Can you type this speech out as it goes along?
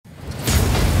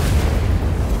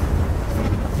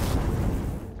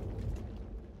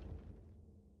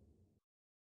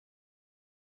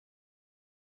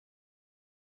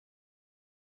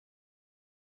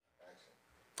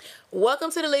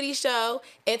Welcome to the Liddy Show,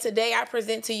 and today I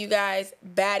present to you guys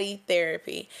Baddie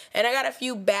Therapy. And I got a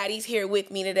few baddies here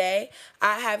with me today.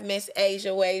 I have Miss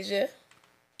Wasia.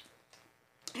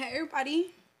 Hey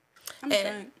everybody, I'm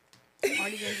drunk. I'm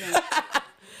already getting drunk.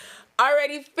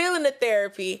 Already feeling the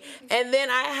therapy. And then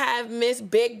I have Miss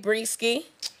Big Breesky.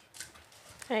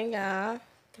 Hey y'all.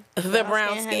 The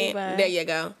brown skin. There you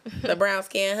go. The brown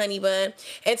skin honey bun.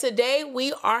 And today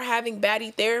we are having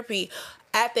Baddie Therapy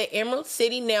at the Emerald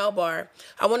City Nail Bar.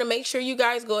 I want to make sure you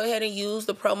guys go ahead and use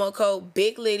the promo code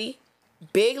Big Liddy,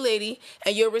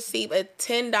 and you'll receive a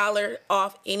 $10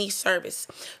 off any service.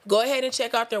 Go ahead and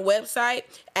check out their website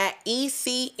at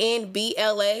ecnbla.com.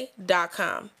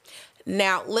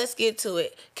 Now let's get to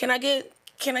it. Can I get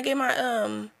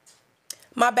my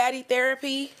my Baddie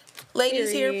Therapy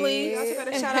ladies here, please? I also got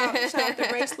to shout out the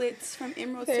bracelets from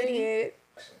Emerald City.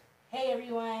 Hey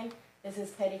everyone, this is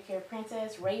Pedicure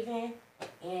Princess Raven,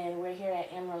 and we're here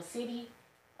at Emerald City.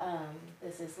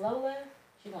 This is Lola.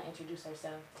 She's gonna introduce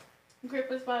herself.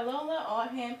 Grippers by Lola, all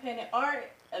hand painted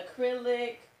art,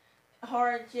 acrylic,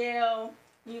 hard gel,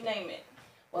 you name it.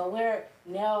 Well, we're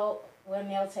nail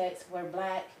techs. We're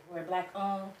black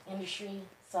owned industry.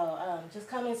 So just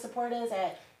come and support us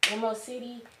at Emerald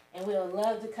City, and we'll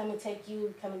love to come and take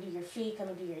you, come and do your feet, come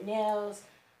and do your nails,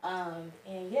 and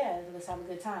yeah, let's have a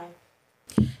good time.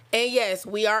 And yes,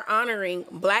 we are honoring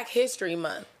Black History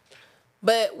Month.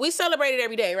 But we celebrate it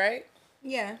every day, right?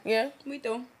 Yeah. Yeah? We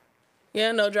do.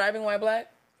 Yeah, no driving while black?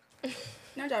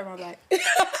 No driving while black.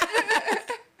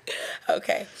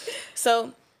 Okay.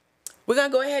 So we're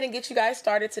gonna go ahead and get you guys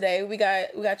started today. We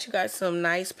got you guys some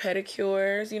nice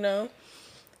pedicures, you know.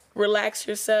 Relax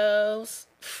yourselves,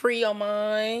 free your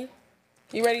mind.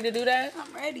 You ready to do that?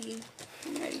 I'm ready.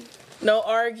 No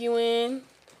arguing.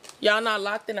 Y'all not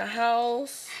locked in a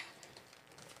house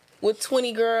with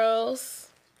 20 girls.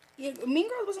 Yeah, Mean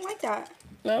Girls wasn't like that.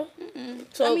 No? Mm-mm.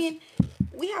 So, I mean,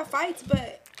 we have fights,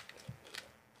 but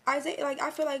I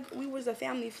feel like we was a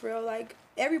family for real. Like,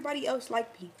 everybody else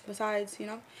liked me besides, you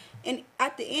know. And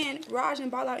at the end, Raj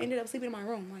and Bala ended up sleeping in my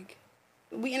room. Like,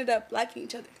 we ended up liking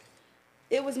each other.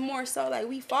 It was more so, like,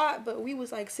 we fought, but we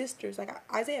was like sisters. Like,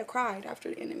 Isaiah cried after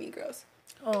the end of Mean Girls.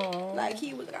 oh, Like,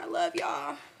 he was like, I love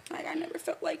y'all. Like, I never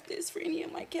felt like this for any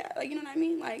of my cat. Like, you know what I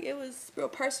mean? Like, it was real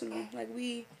personal. Like,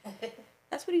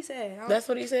 that's what he said. That's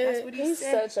what he said? That's what he He's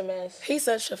said. such a mess. He's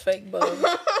such a fake bug.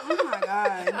 Oh, my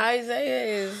God.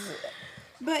 Isaiah is...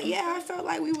 But, yeah, I felt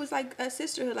like we was, like, a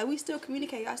sisterhood. Like, we still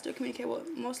communicate. I still communicate with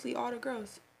mostly all the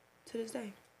girls to this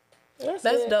day. That's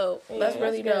good. dope. Yeah, That's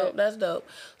really that's dope. good. That's dope.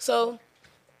 So,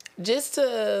 just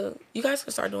to... You guys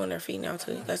can start doing their feet now,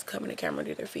 too. You guys come in the camera and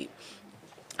do their feet.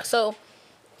 So,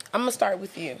 I'm going to start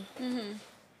with you. Mm-hmm.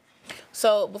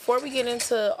 So, before we get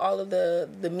into all of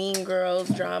the Mean Girls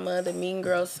drama, the Mean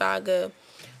Girls saga,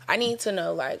 I need to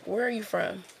know, like, where are you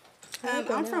from?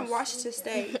 I'm from Washington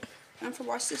State. I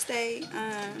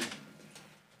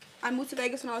moved to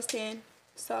Vegas when I was 10,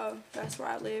 so that's where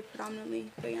I live predominantly.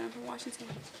 But yeah, I'm from Washington.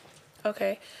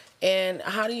 Okay. And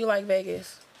how do you like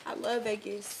Vegas? I love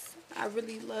Vegas. I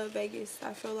really love Vegas.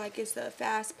 I feel like it's a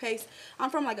fast pace. I'm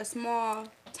from like a small,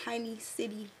 tiny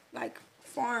city, like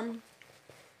farm.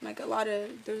 Like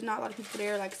there's not a lot of people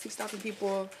there, like 6,000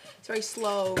 people. It's very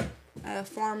slow,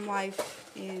 farm life,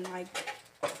 and like,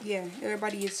 yeah,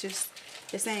 everybody is just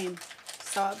the same.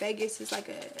 So Vegas is like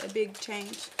a big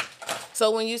change.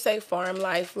 So when you say farm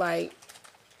life, like,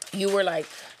 you were like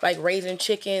raising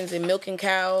chickens and milking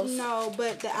cows? No,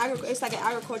 but it's like an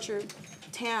agriculture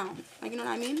town. Like, you know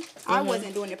what I mean? I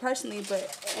wasn't doing it personally,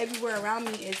 but everywhere around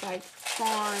me is like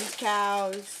farms,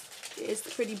 cows. It's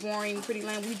pretty boring, pretty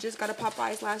lame. We just got a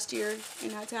Popeyes last year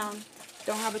in that town.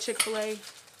 Don't have a Chick-fil-A.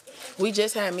 We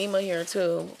just had Mima here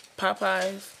too.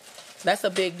 Popeyes. That's a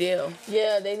big deal.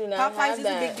 Yeah, they do not Popeyes have is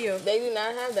that. a big deal. They do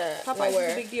not have that Popeyes nowhere.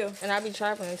 is a big deal. And I be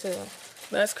traveling too.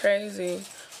 That's crazy.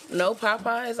 No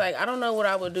Popeyes? Like, I don't know what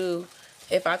I would do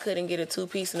if I couldn't get a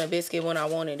 2-piece and a biscuit when I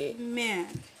wanted it. Man,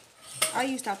 I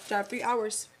used to have to drive 3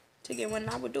 hours to get one,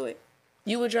 and I would do it.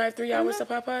 You would drive 3 hours to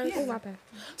Popeyes? Yeah. Oh, my bad.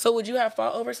 So would you have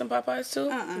fought over some Popeyes too?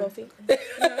 Both feet.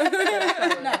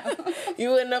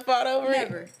 You wouldn't have fought over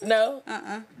Never. it? No?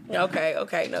 Uh-uh.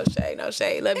 Okay. No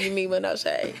shade. Love you, Mima, no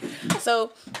shade.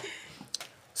 So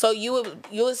you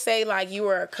would say like you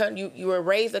were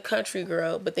raised a country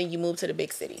girl, but then you moved to the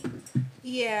big city.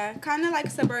 Yeah, kind of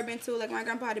like suburban too. Like, my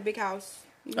grandpa had a big house.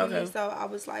 You know what I mean? Okay. So I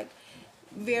was like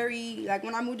very, like,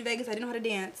 when I moved to Vegas, I didn't know how to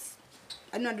dance.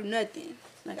 I didn't know how to do nothing.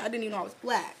 Like, I didn't even know I was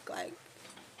black. Like,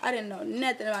 I didn't know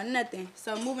nothing about nothing.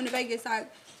 So moving to Vegas, I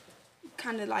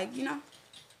kind of like, you know.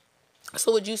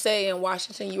 So would you say in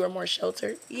Washington you were more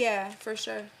sheltered? Yeah, for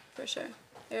sure.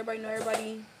 Everybody know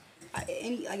everybody.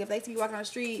 if they see me walking on the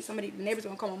street, the neighbors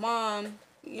gonna call my mom,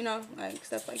 you know, like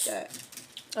stuff like that.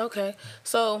 Okay,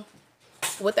 so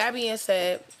with that being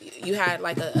said, you had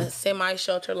like a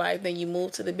semi-shelter life, then you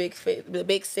moved to the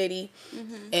big city,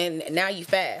 and now you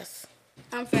fast.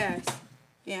 I'm fast.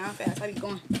 Yeah, I'm fast. I be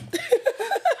going.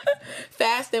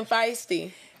 Fast and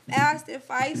feisty. Fast and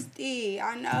feisty.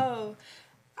 I know.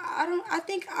 I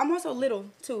think I'm also little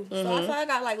too. So I feel like I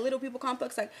got like little people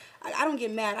complex. Like I don't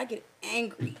get mad. I get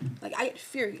angry. Like I get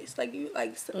furious. Like you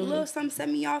like a little something set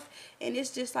me off, and it's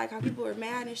just like how people are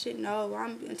mad and shit. No,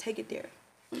 I'm gonna take it there.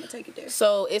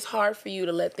 So it's hard for you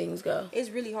to let things go. It's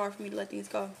really hard for me to let things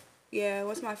go. Yeah,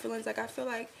 what's my feelings? Like I feel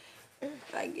like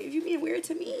if you being weird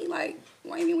to me, like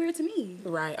why you being weird to me?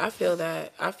 Right. I feel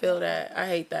that. I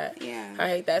hate that. Yeah. I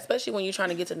hate that, especially when you're trying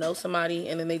to get to know somebody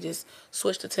and then they just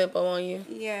switch the tempo on you.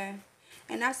 Yeah,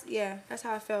 and that's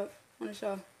how I felt on the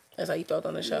show. That's how you felt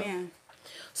on the show. Yeah.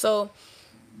 So,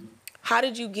 how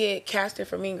did you get casted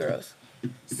for Mean Girls?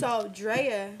 So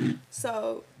Drea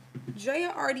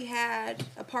already had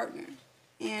a partner,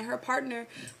 and her partner,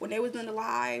 when they was doing the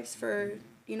lives for,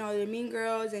 you know, the Mean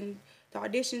Girls and the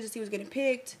auditions to see who was getting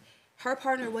picked, her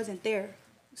partner wasn't there.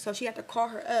 So she had to call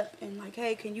her up and like,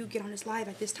 hey, can you get on this live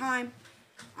at this time?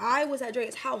 I was at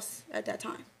Drea's house at that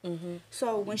time.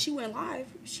 So when she went live,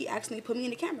 she accidentally put me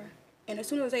in the camera. And as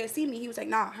soon as Isaiah see me, he was like,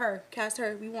 nah, cast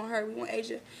her. We want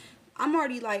Asia. I'm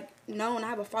already like known. I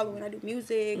have a following. I do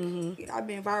music. I've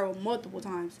been viral multiple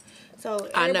times. So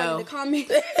everybody in the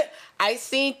comments, I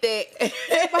seen that.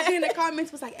 everybody in the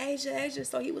comments was like, Asia.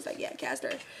 So he was like, yeah, cast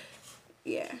her.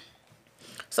 Yeah.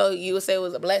 So you would say it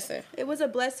was a blessing? It was a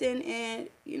blessing, and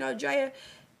you know, Drea,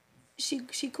 she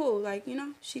cool. Like, you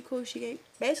know, she cool.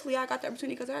 Basically, I got the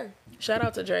opportunity because of her. Shout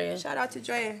out to Drea. Shout out to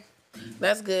Drea.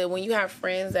 That's good. When you have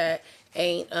friends that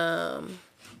ain't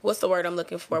what's the word I'm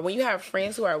looking for? When you have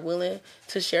friends who are willing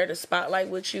to share the spotlight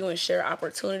with you and share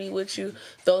opportunity with you,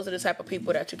 those are the type of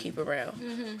people that you keep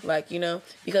around. Like, you know,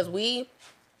 because we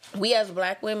as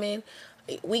Black women,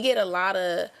 we get a lot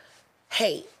of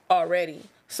hate already.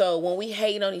 So when we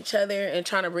hate on each other and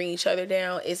trying to bring each other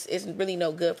down, it's really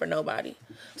no good for nobody.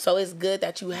 So it's good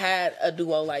that you had a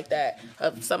duo like that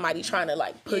of somebody trying to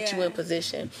like put you in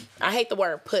position. I hate the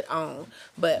word put on,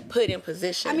 but put in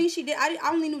position. I mean, she did. I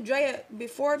only knew Drea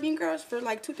before Mean Girls for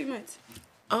like 2-3 months.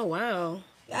 Oh, wow.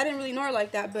 I didn't really know her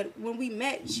like that, but when we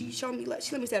met, she showed me, like,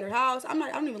 she let me stay at her house. I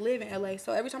don't even live in LA,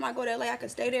 so every time I go to LA, I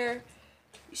could stay there.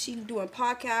 She doing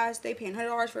podcasts. They paying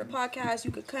 $100 for a podcast.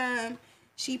 You could come.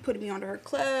 She put me onto her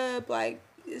club, like,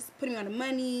 it's putting me on the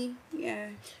money.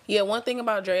 Yeah, one thing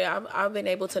about Drea, I've been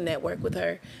able to network with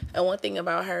her, and one thing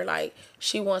about her, like,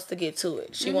 she wants to get to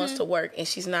it. She wants to work, and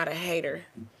she's not a hater.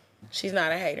 She's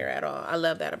not a hater at all. I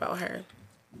love that about her.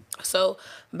 So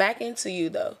back into you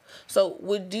though. So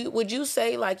would you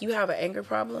say like you have an anger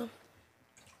problem?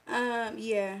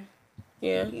 Yeah.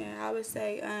 Yeah. Yeah, I would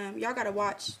say y'all gotta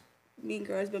watch Mean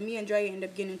Girls, but me and Dre end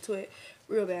up getting into it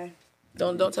real bad.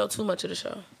 Don't tell too much of the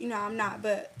show. You know, I'm not,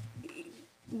 but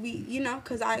we, you know,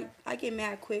 cause I get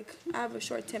mad quick. I have a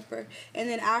short temper, and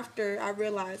then after I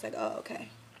realize like, oh, okay,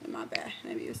 my bad.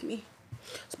 Maybe it was me.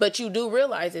 But you do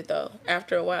realize it though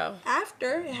after a while.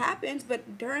 After it happens,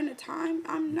 but during the time,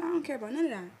 I don't care about none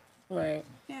of that. Right.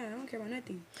 Yeah, I don't care about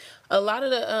nothing. A lot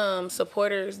of the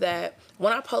supporters that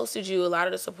when I posted you, a lot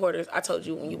of the supporters, I told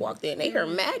you when you walked in, they are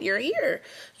mad you're here,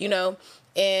 you know,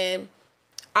 and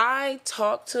I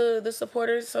talk to the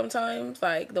supporters sometimes,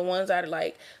 like the ones that are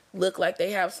like look like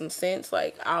they have some sense.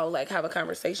 Like I'll like have a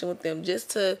conversation with them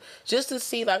just to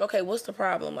see like, okay, what's the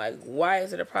problem? Like, why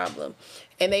is it a problem?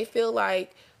 And they feel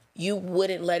like you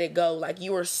wouldn't let it go. Like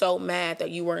you were so mad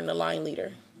that you weren't the line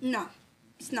leader. No,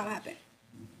 it's not happening.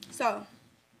 So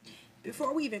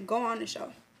before we even go on the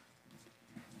show,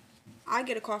 I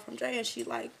get a call from Dre, and she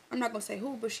like, I'm not gonna say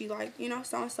who, but she like, you know,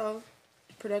 so and so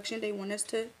production, they want us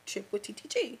to trip with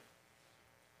TTG.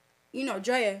 You know,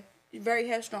 Drea, very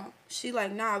headstrong. She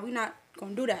like, nah, we not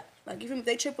gonna do that. Like, if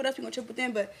they trip with us, we gonna trip with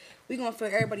them, but we gonna feel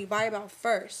everybody vibe out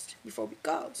first before we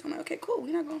go. So I'm like, okay, cool.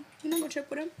 We're not gonna trip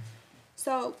with them.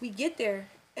 So we get there,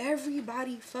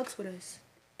 everybody fucks with us.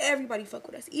 Everybody fuck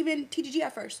with us. Even TTG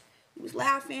at first. We was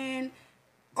laughing,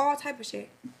 all type of shit.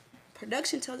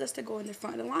 Production tells us to go in the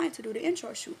front of the line to do the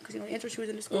intro shoot, because you know the intro shoot is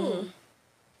in the school.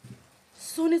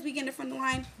 Soon as we get in the front of the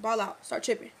line, ball out, start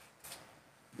tripping.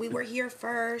 We were here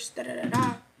first,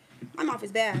 da-da-da-da. My mouth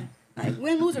is bad. Like,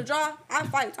 win, lose, or draw, I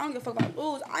fight. I don't give a fuck about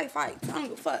lose, I fight. I don't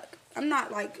give a fuck. I'm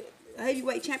not, like, a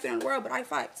heavyweight champion in the world, but I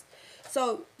fight.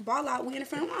 So, ball out, we in the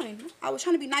front of the line. I was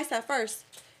trying to be nice at first.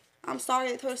 I'm sorry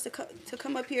they told us to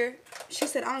come up here. She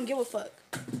said, I don't give a fuck.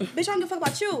 Bitch, I don't give a fuck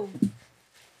about you.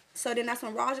 So then that's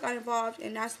when Raj got involved,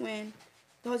 and that's when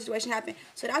the whole situation happened.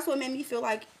 So that's what made me feel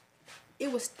like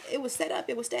it was set up,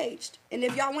 it was staged. And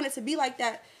if y'all want it to be like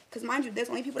that, because mind you, there's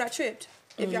only people that tripped.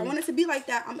 If y'all want it to be like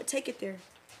that, I'm gonna take it there.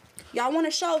 Y'all want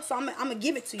a show, so I'm gonna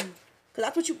give it to you. Cause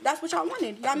that's what y'all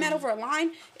wanted. Y'all mad over a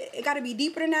line. It got to be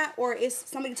deeper than that, or it's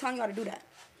somebody telling y'all to do that.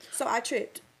 So I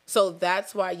tripped. So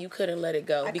that's why you couldn't let it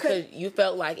go, because you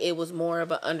felt like it was more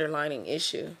of an underlining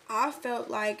issue. I felt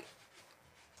like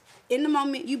in the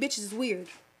moment, you bitches is weird.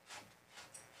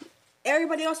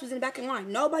 Everybody else was in the back of the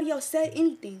line. Nobody else said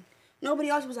anything. Nobody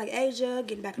else was like, Asia,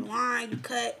 getting back in the line, you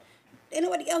cut. And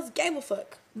nobody else gave a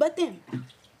fuck but them.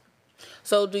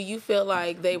 So do you feel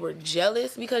like they were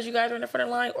jealous because you guys were in the front of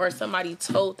the line, or somebody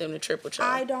told them to trip with y'all?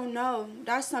 I don't know.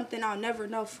 That's something I'll never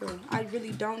know for. I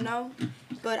really don't know.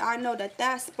 But I know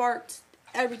that sparked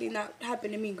everything that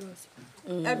happened to me, girls.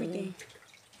 Everything.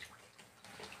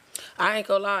 I ain't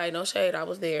gonna lie, no shade. I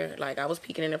was there. Like, I was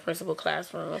peeking in the principal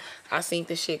classroom. I seen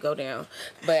this shit go down.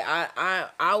 But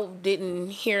I didn't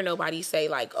hear nobody say,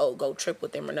 like, oh, go trip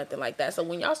with them or nothing like that. So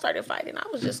when y'all started fighting, I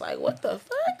was just like, what the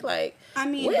fuck? Like, I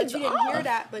mean, but you didn't hear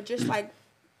that. But just like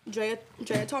Drea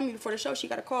told me before the show, she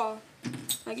got a call.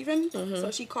 Like, you feel me? So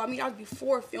she called me. That was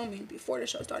before filming, before the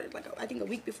show started. Like, I think a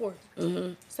week before.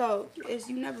 So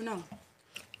you never know.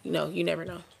 You know, you never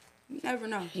know. You never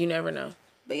know. You never know.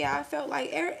 But yeah, I felt like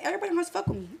everybody in the house fuck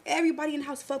with me. Everybody in the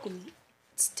house fuck with me.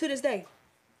 To this day.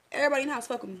 Everybody in the house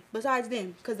fuck with me. Besides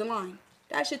them. Because the line.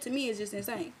 That shit to me is just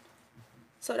insane.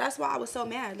 So that's why I was so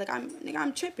mad. Like,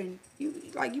 I'm tripping. You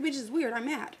bitches is weird. I'm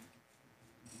mad.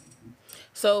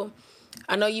 So,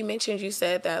 I know you mentioned, you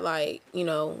said that, like, you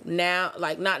know, now,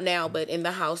 like, not now, but in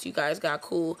the house, you guys got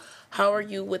cool. How are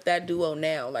you with that duo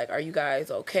now? Like, are you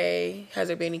guys okay? Has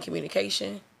there been any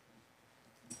communication?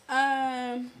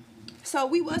 So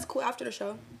we was cool after the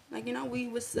show. Like, you know, we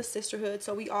was a sisterhood.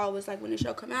 So we all was like, when the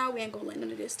show come out, we ain't gonna let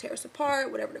none of this tear us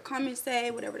apart. Whatever the comments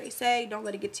say, whatever they say, don't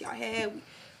let it get to y'all head.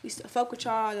 We still fuck with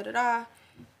y'all, da-da-da.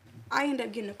 I ended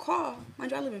up getting a call.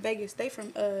 Mind you, I live in Vegas. They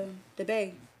from the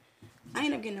Bay. I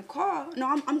ended up getting a call. No,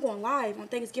 I'm going live. On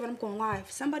Thanksgiving, I'm going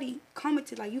live. Somebody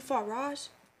commented, like, you fought Raj?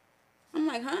 I'm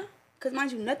like, huh? Because,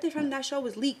 mind you, nothing from that show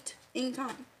was leaked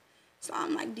anytime. So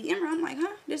I'm like, DM her. I'm like,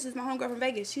 huh? This is my homegirl from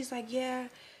Vegas. She's like, yeah.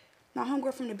 My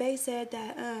homegirl from the Bay said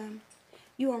that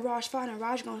you and Raj fought and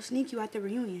Raj gonna sneak you at the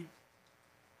reunion.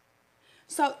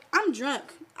 So I'm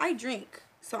drunk. I drink.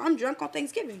 So I'm drunk on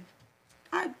Thanksgiving.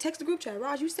 I text the group chat.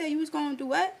 Raj, you said you was gonna do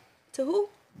what? To who?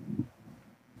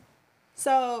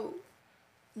 So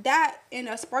that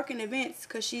ended up sparking events,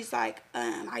 because she's like,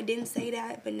 I didn't say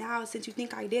that, but now since you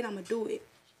think I did, I'm gonna do it.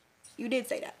 You did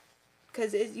say that.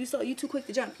 Because you too quick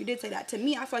to jump. You did say that. To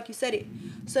me, I feel like you said it.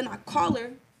 So then I call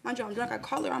her. Mind you, I'm drunk. I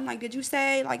call her. I'm like, did you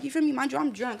say, like, you feel me? Mind you,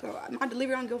 I'm drunk. My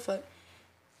delivery, I don't give a fuck.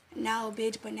 No,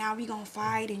 bitch, but now we gonna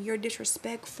fight and you're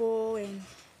disrespectful and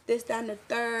this, that, and the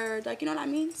third. Like, you know what I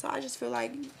mean? So I just feel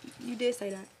like you did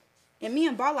say that. And me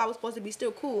and Bala was supposed to be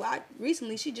still cool.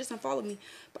 Recently, she just unfollowed me.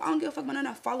 But I don't give a fuck about none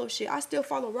of that follow shit. I still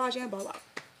follow Raj and Bala.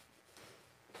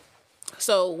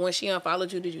 So when she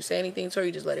unfollowed you, did you say anything to her, or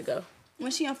you just let it go?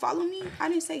 When she unfollowed me, I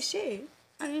didn't say shit.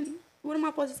 What am I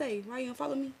supposed to say? Why you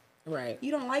unfollow me? Right. You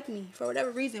don't like me for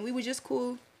whatever reason. We were just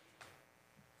cool.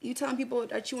 You telling people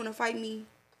that you want to fight me.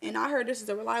 And I heard this is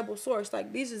a reliable source.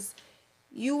 Like, this is,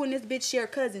 you and this bitch share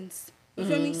cousins. You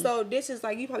feel me? So this is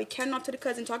like, you probably counting off to the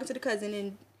cousin, talking to the cousin,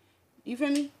 and you feel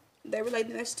me? They relate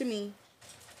the message to me.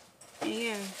 And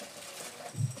yeah.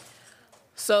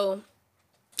 So,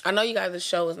 I know you guys'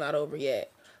 show is not over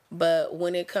yet. But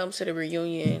when it comes to the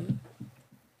reunion,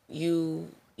 you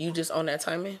just on that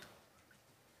timing?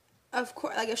 Of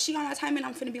course, like, if she on that timing,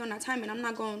 I'm finna be on that timing. I'm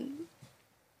not going,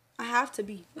 I have to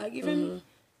be. Like, you feel me?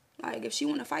 Like, if she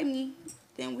want to fight me,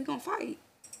 then we gonna fight.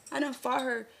 I done fought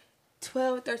her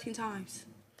 12, 13 times.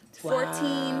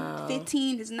 Wow. 14,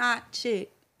 15 is not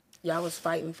shit. Y'all was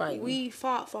fighting. We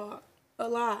fought a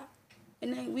lot.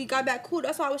 And then we got back cool.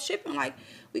 That's why I was tripping. Like,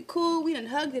 we cool. We done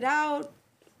hugged it out.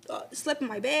 Slept in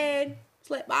my bed.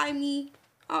 Slept by me.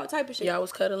 All type of shit. Y'all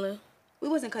was cuddling? We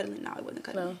wasn't cuddling. No, it wasn't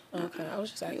cuddling. No? Okay. I was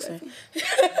just asking.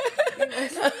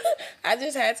 I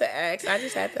just had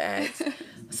to ask.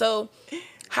 So,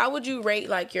 how would you rate,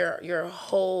 like, your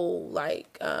whole,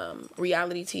 like,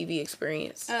 reality TV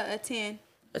experience? A 10.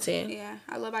 A 10? Yeah.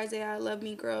 I love Isaiah. I love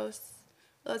Mean Girls.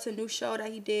 It's a new show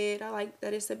that he did. I like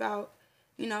that it's about,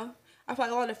 you know, I feel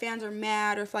like a lot of fans are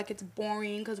mad or feel like it's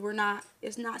boring because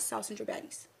it's not South Central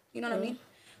baddies. You know what I mean?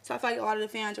 So I feel like a lot of the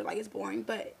fans are like, it's boring,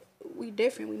 but we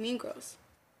different. We Mean Girls.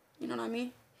 You know what I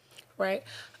mean? Right.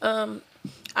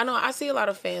 I know I see a lot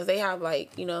of fans. They have,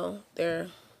 like, you know, they're,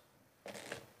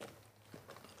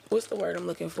 what's the word I'm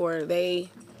looking for? They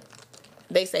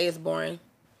They say it's boring.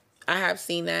 I have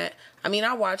seen that. I mean,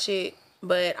 I watch it,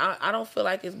 but I don't feel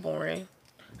like it's boring.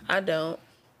 I don't.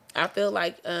 I feel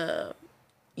like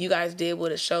you guys did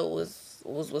what a show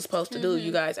was supposed to do.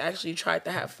 You guys actually tried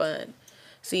to have fun.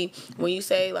 See, when you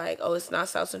say like, oh, it's not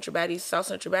South Central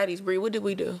Baddies, Bree, what did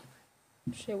we do?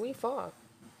 Shit, we fought.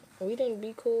 We didn't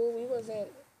be cool. We wasn't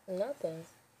nothing.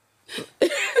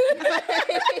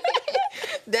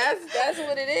 That's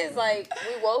what it is. Like,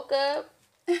 we woke up,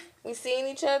 we seen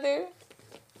each other,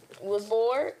 was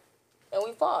bored, and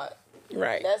we fought.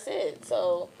 Right. That's it.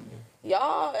 So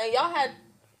y'all had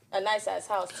a nice ass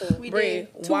house too. We Bree,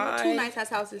 did. why? Two nice ass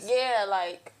houses. Yeah,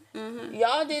 like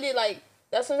y'all did it like.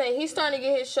 That's what I'm saying. He's starting to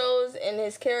get his shows and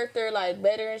his character like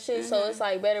better and shit. So it's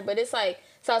like better, but it's like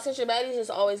South Central Baddies is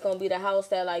always gonna be the house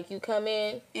that like you come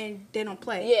in and they don't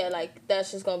play. Yeah, like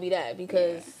that's just gonna be that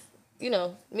because you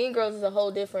know Mean Girls is a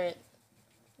whole different.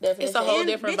 It's a whole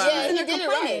different vibe. Yeah, he did it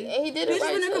right, and he did it right too.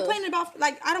 Bitches was in there complaining about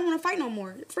like I don't want to fight no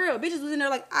more. For real, bitches was in there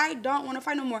like I don't want to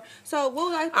fight no more. So what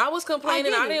was I was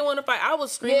complaining. I didn't want to fight. I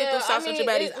was screaming through South Central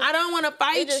Baddies. I don't want to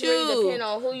fight you. It just really depend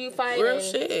on who you fight. Real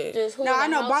shit. Just who. No, I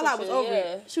know Bala was over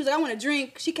it. She was like, I want to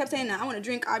drink. She kept saying that. I want to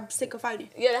drink. I'm sick of fighting.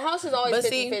 Yeah, the house is always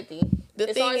 50-50.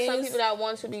 It's always some people that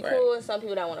want to be cool and some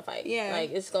people that want to fight. Yeah, like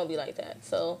it's gonna be like that.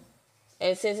 So.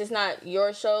 And since it's not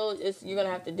your show, you're going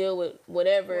to have to deal with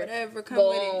whatever come go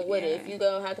with on it. with it. If you're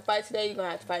going to have to fight today, you're going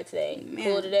to have to fight today. Man.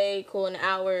 Cool today, cool in an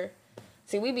hour.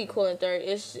 See, we be cool in 30.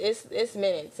 It's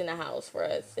minutes in the house for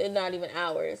us. It's not even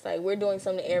hours. Like, we're doing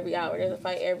something every hour. There's a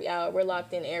fight every hour. We're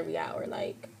locked in every hour.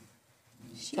 Like,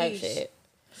 type shit.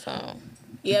 So.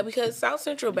 Yeah, because South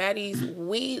Central Baddies,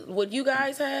 what you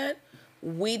guys had,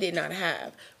 we did not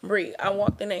have. Bree, I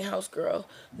walked in their house, girl.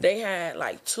 They had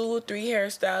like 2 or 3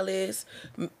 hairstylists.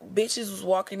 Bitches was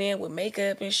walking in with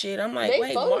makeup and shit. I'm like,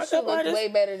 wait, markup artists? Way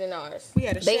better than ours.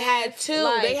 They had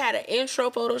 2. They had an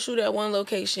intro photo shoot at one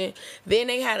location. Then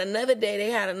they had another day. They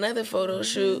had another photo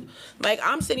shoot. Like,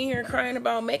 I'm sitting here crying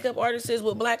about makeup artists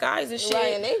with black eyes and shit.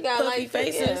 Right, and they got puffy like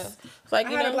faces. Yeah. Like,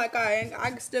 I had a black eye. And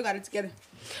I still got it together.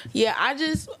 Yeah,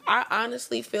 I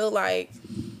honestly feel like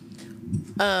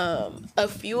a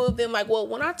few of them, like, well,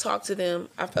 when I talked to them,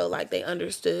 I felt like they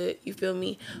understood, you feel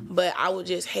me? But I would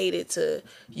just hate it to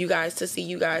see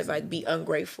you guys, like, be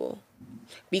ungrateful.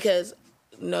 Because,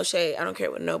 no shade, I don't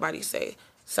care what nobody say.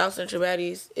 South Central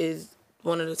Baddies is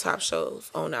one of the top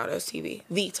shows on Now That's TV.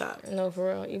 The top. No, for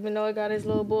real. Even though it got its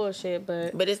little bullshit,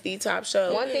 but it's the top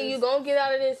show. One thing you gonna get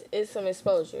out of this is some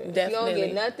exposure. Definitely. If you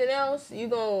don't get nothing else, you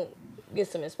gonna get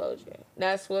some exposure.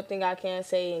 That's one thing I can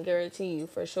say and guarantee you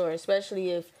for sure.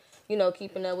 Especially if, you know,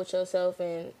 keeping up with yourself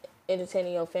and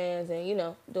entertaining your fans and, you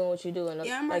know, doing what you do. And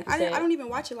yeah, I don't even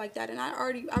watch it like that. And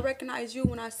I recognize you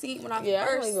when I first I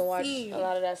don't even watch a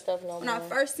lot of that stuff no more. When I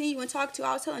first seen you and talked to you,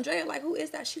 I was telling Drea, like, who is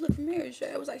that? She looked familiar.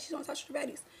 Drea was like, she's on South Central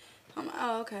Baddies. I'm like,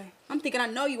 oh, okay. I'm thinking I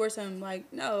know you or something. Like,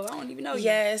 no, I don't even know you.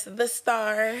 Yes, the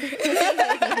star.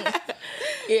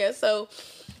 Yeah, so,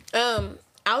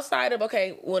 outside of,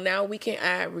 okay, well, now we can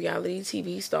add reality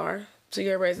TV star to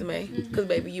your resume. Because,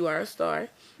 baby, you are a star.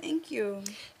 Thank you.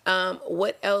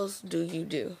 What else do you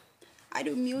do? I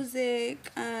do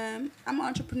music. I'm an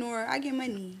entrepreneur. I get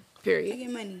money. Period. I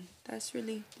get money. That's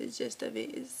really the gist of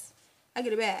it is I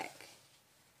get it back.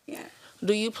 Yeah.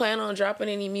 Do you plan on dropping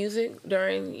any music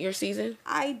during your season?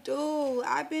 I do.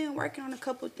 I've been working on a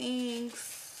couple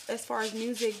things as far as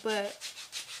music, but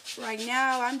right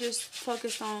now I'm just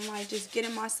focused on like just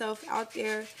getting myself out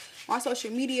there. My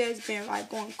social media has been like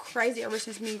going crazy ever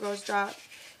since Mean Girls dropped.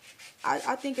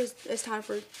 I think it's time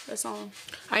for a song.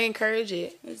 I encourage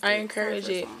it. I encourage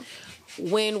it.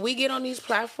 When we get on these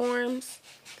platforms,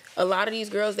 a lot of these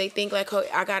girls, they think like, oh,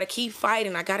 I gotta keep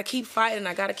fighting. I gotta keep fighting.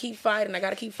 I gotta keep fighting. I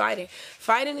gotta keep fighting.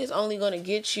 Fighting is only gonna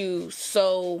get you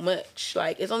so much.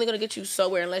 Like, it's only gonna get you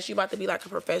somewhere unless you're about to be like a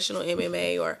professional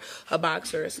MMA or a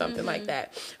boxer or something like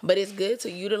that. But it's good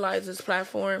to utilize this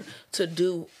platform to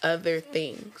do other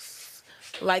things,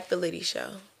 like the Liddy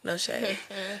show. No shade.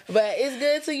 But it's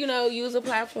good to, you know, use a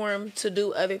platform to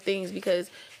do other things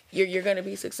because you're going to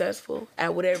be successful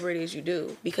at whatever it is you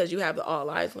do because you have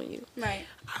all eyes on you. Right.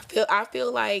 I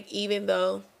feel like even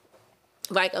though,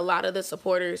 like, a lot of the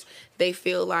supporters, they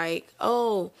feel like,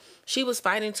 oh, she was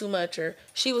fighting too much or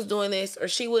she was doing this or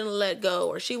she wouldn't let go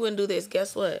or she wouldn't do this.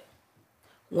 Guess what?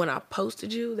 When I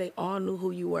posted you, they all knew who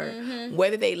you were.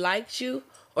 Whether they liked you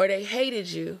or they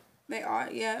hated you. They are,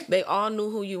 yeah. They all knew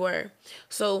who you were.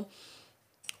 So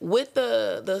with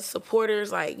the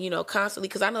supporters, like, you know, constantly,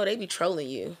 because I know they be trolling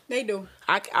you. They do.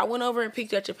 I went over and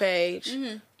peeked at your page.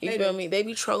 You feel me? They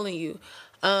be trolling you.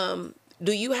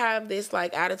 do you have this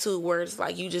like attitude where it's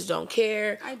like you just don't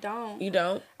care? I don't. You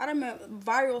don't? I done been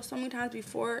viral so many times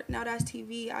before. Now that's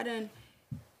TV. I done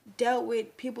dealt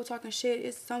with people talking shit.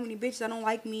 It's so many bitches that don't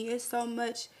like me. It's so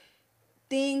much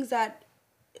things that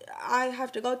I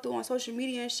have to go through on social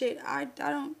media and shit. I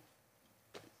don't.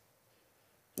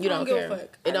 You don't care. Give a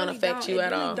fuck. It don't affect you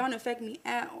at all. It don't affect me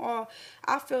at all.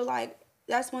 I feel like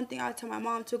that's one thing I tell my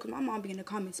mom too, because my mom be in the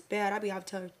comments bad. I be out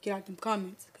to tell her get out them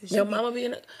comments. Your mama be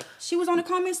in the... She was on the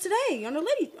comments today on the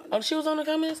Liddy. Oh, she was on the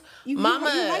comments?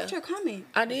 Mama, you liked her comment.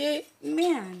 I did?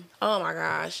 Man. Oh my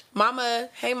gosh. Mama,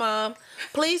 hey mom,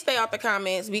 please stay out the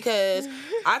comments, because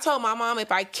I told my mom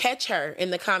if I catch her in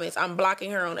the comments, I'm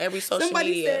blocking her on every social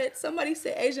media. Somebody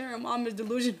said Asia, her mom is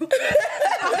delusional.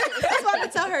 That's why I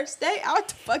tell her, stay out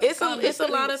the fucking comments. It's a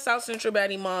lot of South Central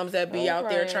baddie moms that be out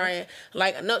there trying,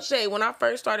 like, no shade, when I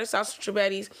first started South Central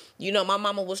baddies, you know, my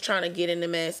mama was trying to get in the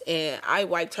mess, and I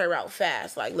wiped her out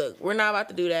fast. Like, look, we're not about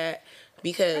to do that,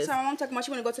 because... That's how my mom talking about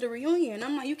she want to go to the reunion.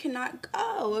 I'm like, you cannot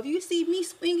go. If you see me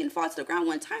swing and fall to the ground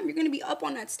one time, you're going to be up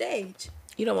on that stage.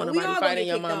 You don't want nobody fighting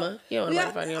your mama. You don't want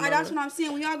nobody fighting your mama. That's what I'm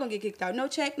saying. We all going to get kicked out. No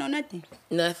check, no nothing.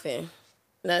 Nothing.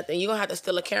 You're going to have to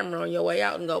steal a camera on your way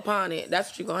out and go pawn it. That's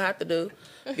what you're going to have to do,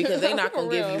 because they're not going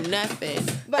to give you nothing.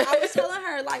 But I was telling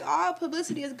her, like, all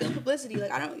publicity is good publicity.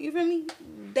 Like, you feel me?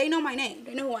 They know my name.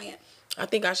 They know who I am. I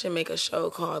think I should make a show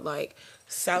called, like,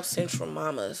 South Central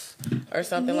Mamas or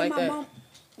something like that. My mom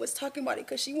was talking about it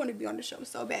because she wanted to be on the show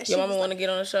so bad. Your mama want to get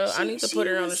on the show? I need to put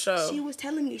her on the show. She was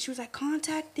telling me, she was like,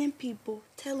 contact them people.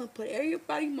 Tell them, put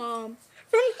everybody mom.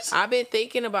 I've been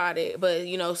thinking about it, but,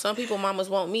 you know, some people mamas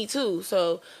want me too.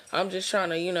 So I'm just trying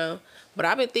to, you know. But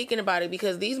I've been thinking about it,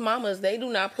 because these mamas, they do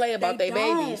not play about their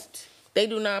babies. They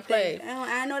do not play.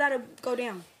 I know that'll go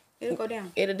down. It'll go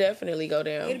down. It'll definitely go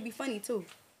down. It'll be funny too.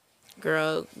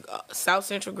 Girl, South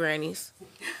Central grannies.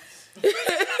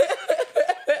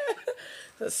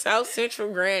 The South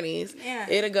Central grannies. Yeah.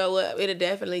 It'll go up. It'll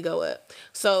definitely go up.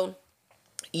 So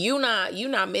you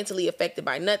not mentally affected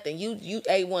by nothing. You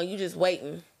A1, you just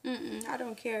waiting. I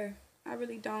don't care. I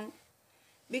really don't.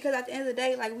 Because at the end of the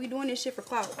day, like, we doing this shit for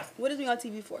clout. What is we on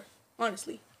TV for?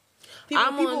 Honestly.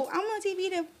 I'm on TV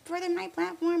to further my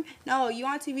platform. No, you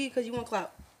on TV because you want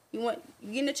clout. You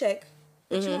getting a check.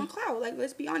 But you want clout. Like,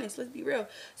 let's be honest. Let's be real.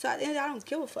 So at the end of the day, I don't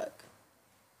give a fuck.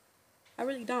 I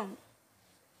really don't.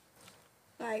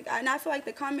 Like, and I feel like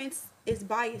the comments is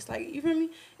biased. Like, you feel me?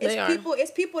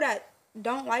 It's people that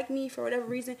don't like me for whatever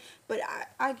reason. But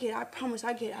I promise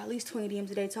I get at least 20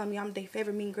 DMs a day telling me I'm their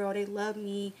favorite mean girl. They love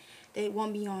me. They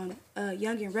want me on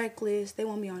Young and Reckless. They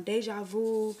want me on Deja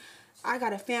Vu. I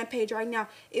got a fan page right now.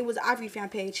 It was Ivory fan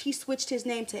page. He switched his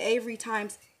name to Avery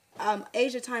times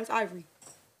Asia times Ivory.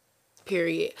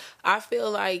 Period. I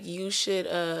feel like you should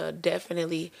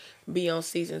definitely be on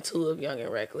season 2 of Young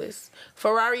and Reckless.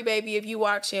 Ferrari baby, if you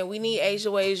watching, we need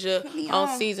Asia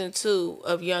on season 2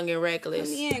 of Young and Reckless.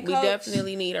 We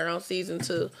definitely need her on season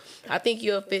 2. I think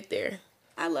you'll fit there.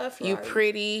 I love Ferrari. You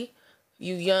pretty,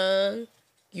 you young,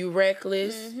 you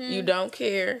reckless, you don't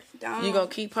care. You gonna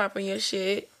keep popping your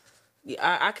shit.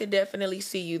 I could definitely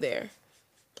see you there.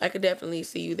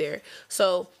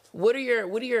 So what are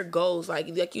your goals? Like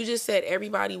you just said,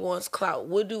 everybody wants clout.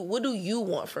 What do you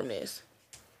want from this?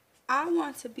 I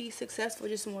want to be successful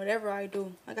just in whatever I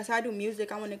do. Like I said, I do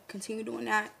music. I want to continue doing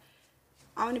that.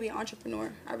 I want to be an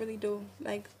entrepreneur. I really do.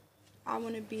 Like, I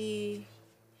want to be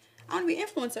an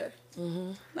influencer.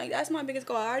 Like, that's my biggest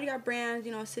goal. I already got brands,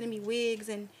 you know, sending me wigs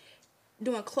and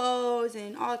doing clothes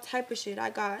and all type of shit. I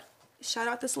got, shout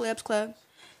out to Celebs Club.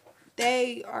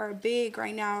 They are big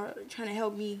right now trying to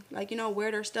help me, like, you know, wear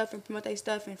their stuff and promote their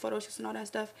stuff and photo shoots and all that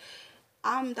stuff.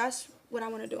 That's what I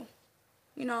want to do.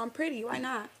 You know, I'm pretty. Why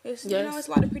not? You know, it's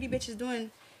a lot of pretty bitches doing.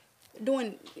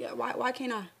 Yeah, why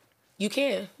can't I? You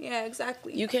can. Yeah,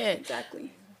 exactly. You can.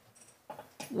 Exactly.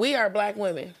 We are black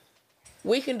women.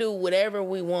 We can do whatever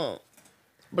we want.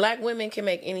 Black women can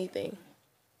make anything.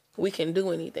 We can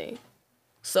do anything.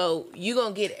 So you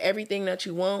gonna get everything that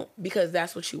you want because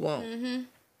that's what you want.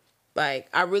 Like,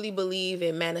 I really believe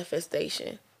in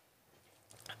manifestation.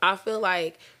 I feel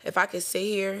like if I could sit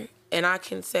here and I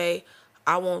can say,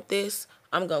 I want this,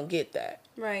 I'm gonna get that.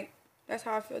 Right. That's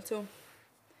how I feel too.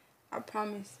 I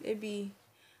promise. It'd be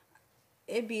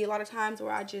a lot of times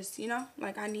where I just, you know,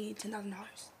 like, I need $10,000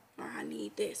 or I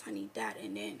need this, I need that,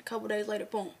 and then a couple days later,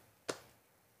 boom,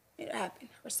 it happened.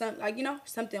 Or something, like, you know,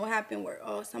 something will happen where,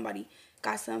 oh, somebody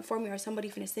got something for me, or somebody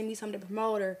finna send me something to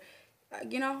promote, or,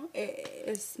 like, you know,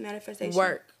 it's manifestation.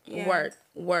 Work. That's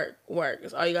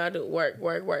all you gotta do.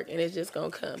 Work, and it's just gonna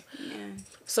come. Yeah.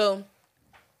 So,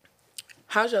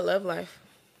 how's your love life?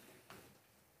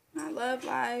 My love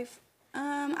life,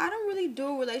 I don't really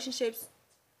do relationships.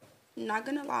 Not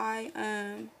gonna lie.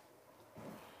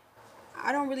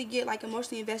 I don't really get like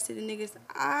emotionally invested in niggas.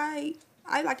 I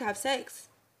like to have sex.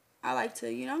 I like to,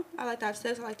 I like to have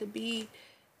sex. I like to be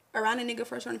around a nigga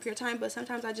for a certain period of time. But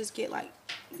sometimes I just get like,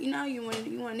 you want a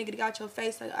nigga to get out your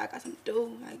face. Like, I got something to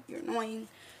do. Like, you're annoying.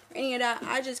 Or any of that.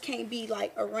 I just can't be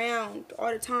like around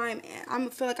all the time. And I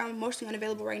feel like I'm emotionally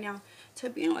unavailable right now to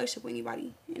be in a relationship with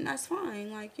anybody. And that's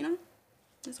fine. Like,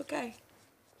 it's okay.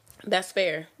 That's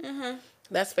fair.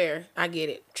 That's fair. I get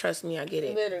it. Trust me, I get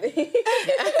it. Literally.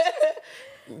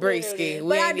 Brisky,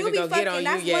 we ain't even gonna get on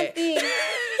you yet.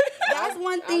 That's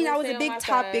one thing that was a big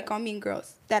topic on Mean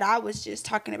Girls. That I was just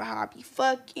talking about how I be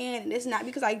fucking. And it's not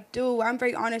because I do. I'm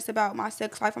very honest about my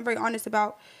sex life. I'm very honest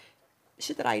about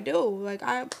shit that I do. Like,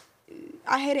 I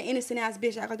hate an innocent ass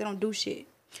bitch that act like they don't do shit.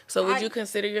 So would you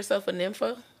consider yourself a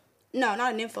nympho? No,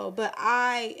 not a nympho. But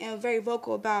I am very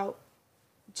vocal about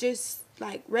just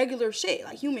like regular shit,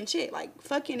 like human shit. Like,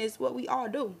 fucking is what we all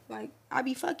do. Like, I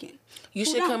be fucking. You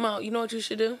should come out. You know what you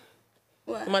should do?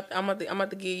 What? I'm about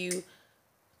to give you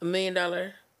 $1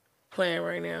 million plan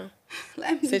right now.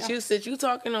 Let me know. Since you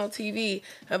talking on TV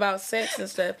about sex and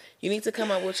stuff, you need to come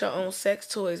up with your own sex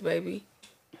toys, baby.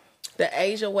 The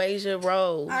Wasia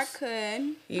Rose. I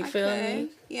could. You feel me?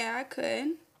 Yeah, I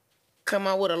could. Come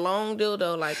out with a long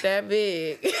dildo like that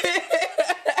big.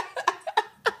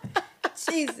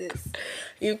 Jesus.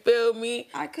 You feel me?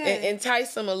 I could.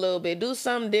 Entice them a little bit. Do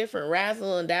something different.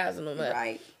 Razzle and dazzle them up.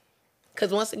 Right.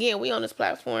 Because once again, we on this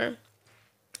platform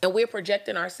and we're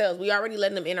projecting ourselves. We already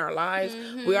letting them in our lives.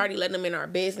 We already letting them in our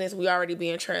business. We already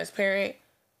being transparent.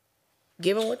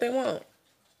 Give them what they want.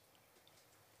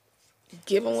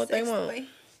 Give them what they want. Toy.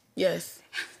 Yes.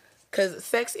 Because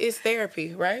sex is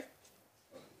therapy, right?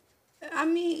 I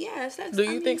mean, yeah, sex. Do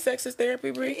you think sex is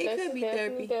therapy, Bree? It could be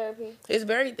therapy.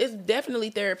 It's definitely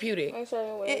therapeutic. It's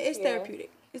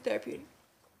therapeutic. It's therapeutic.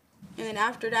 And then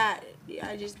after that,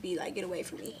 I just be like, get away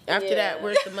from me. After that,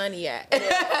 where's the money at?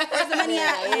 Where's the money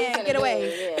at? And get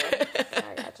away.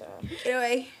 I gotcha. Get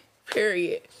away.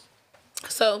 Period.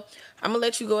 So I'm gonna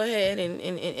let you go ahead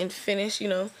and finish,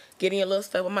 getting your little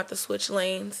stuff. I'm about to switch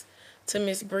lanes to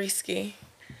Miss Brisky.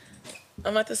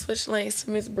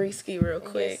 Real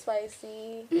quick. Get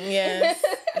spicy. Yes.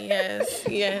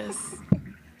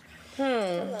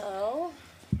 Hello.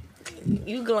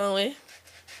 You glowing.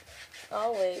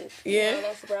 Always. Yeah.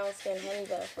 That's brown skin honey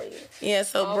bun for you. Yeah,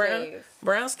 so Always.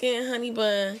 brown skin honey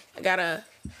bun. I got a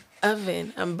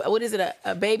oven. What is it?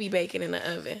 A baby bacon in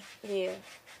the oven. Yeah.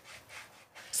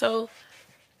 So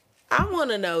I want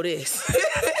to know this.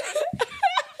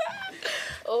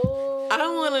 Oh. I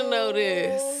want to know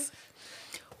this.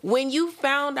 When you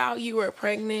found out you were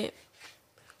pregnant,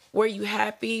 were you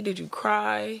happy? Did you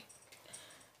cry?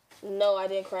 No, I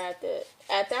didn't cry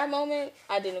at that moment.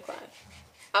 I didn't cry.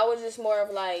 I was just more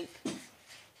of like,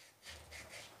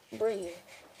 breathe.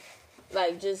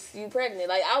 Like, just, you pregnant.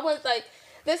 Like, I was like,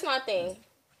 this is my thing.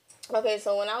 Okay,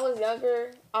 so when I was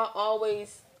younger, I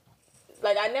always,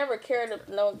 like, I never cared,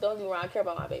 no, don't get me wrong, I care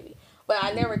about my baby. But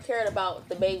I never cared about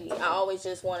the baby. I always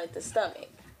just wanted the stomach.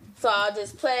 So I'll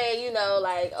just play,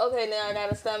 like, okay, now I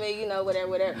got a stomach,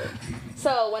 whatever.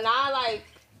 So when I, like,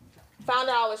 found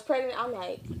out I was pregnant, I'm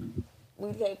like,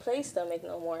 we can't play stomach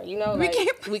no more, like,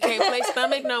 we can't play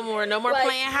stomach no more. No more like,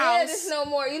 playing house. Yeah, this no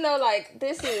more, like,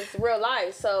 this is real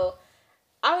life. So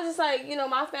I was just like,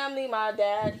 my family, my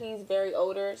dad, he's very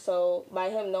older. So by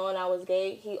him knowing I was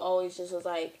gay, he always just was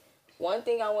like, one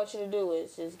thing I want you to do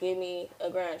is just give me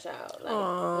a grandchild. Like,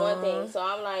 one thing. So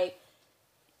I'm like,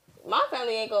 my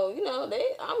family ain't gonna,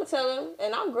 I'm gonna tell them,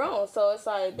 and I'm grown, so it's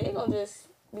like, they gonna just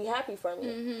be happy for me.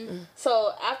 Mm-hmm.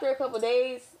 So after a couple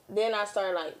days, then I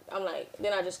started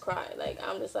then I just cried. Like,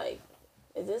 I'm just like,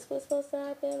 is this what's supposed to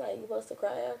happen? Like, you supposed to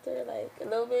cry after, like, a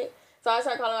little bit? So I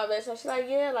started calling my best friend. She's like,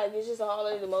 yeah, like, it's just all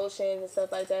of the emotions and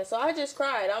stuff like that. So I just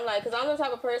cried. I'm like, because I'm the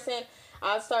type of person,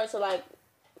 I start to, like,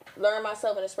 learn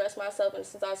myself and express myself, and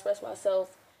since I express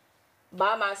myself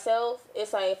by myself,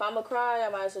 it's like, if I'm gonna cry, I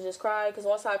might as well just cry, because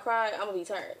once I cry, I'm gonna be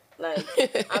turned. Like,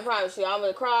 I promise you, I'm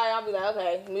gonna cry, I'll be like,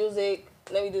 okay, music,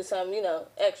 let me do something,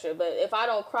 extra. But if I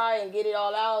don't cry and get it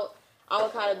all out, I'm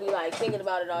gonna kind of be, like, thinking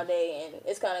about it all day, and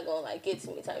it's kind of gonna, like, get to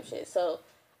me type shit. So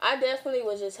I definitely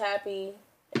was just happy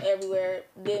everywhere.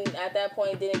 At that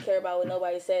point, didn't care about what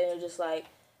nobody said, and it was just like,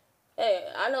 hey,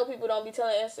 I know people don't be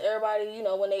telling everybody,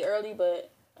 when they early, but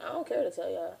I don't care to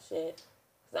tell y'all shit.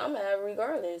 I'm gonna have it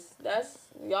regardless.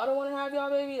 Y'all don't want to have y'all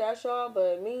baby, that's y'all,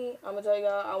 but me, I'm gonna tell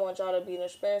y'all, I want y'all to be an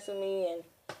experience with me, and,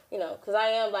 because I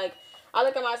am, like, I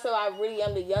look at myself, I really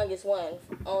am the youngest one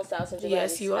on South Central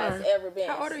Yes, you are. that's ever been.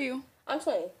 How old are you? I'm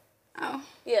 20. Oh.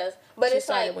 Yes, but She it's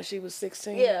started like when she was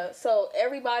 16. yeah. So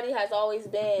everybody has always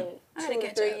been I gotta 2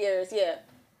 catch 3 up. years, yeah,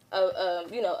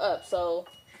 up. So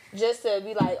just to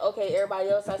be like, okay, everybody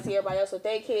else, I see everybody else with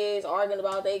their kids arguing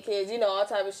about their kids, all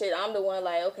type of shit. I'm the one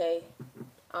like, okay,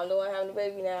 I'm the one having the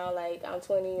baby now. Like I'm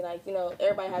 20. Like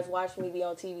everybody has watched me be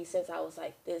on TV since I was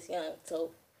like this young.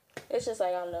 So it's just like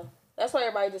I don't know. That's why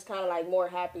everybody just kind of like more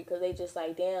happy because they just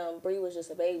like, damn, Bree was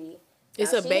just a baby.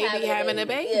 It's now a baby having a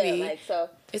baby. Yeah, like so.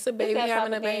 It's a baby that type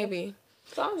having of a thing. baby.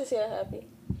 So I'm just here happy.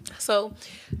 So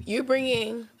you're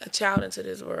bringing a child into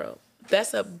this world.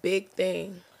 That's a big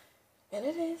thing. And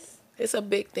it is. It's a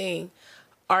big thing.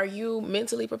 Are you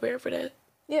mentally prepared for that?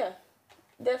 Yeah,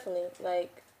 definitely.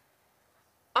 Like,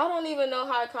 I don't even know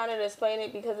how to kind of explain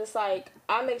it because it's like,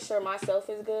 I make sure myself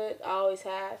is good. I always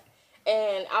have.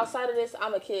 And outside of this,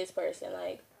 I'm a kids person.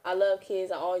 Like, I love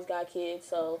kids. I always got kids.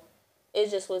 So it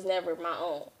just was never my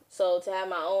own. So to have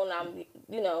my own, I'm,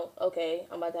 okay,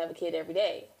 I'm about to have a kid every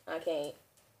day. I can't,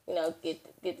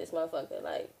 get this motherfucker.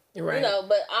 Like, Right.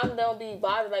 But I don't be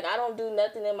bothered. Like, I don't do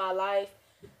nothing in my life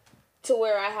to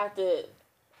where I have to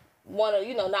want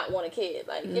to, not want a kid.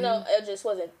 Like, I just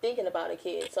wasn't thinking about a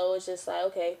kid. So it's just like,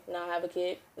 okay, now I have a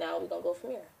kid. Now we're going to go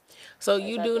from here. So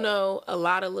you do know a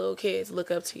lot of little kids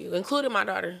look up to you, including my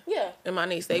daughter. Yeah. And my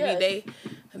niece.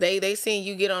 They seen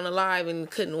you get on the live and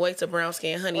couldn't wait to brown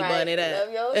skin Honeybun it up.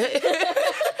 Love yours.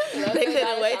 They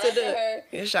couldn't wait to do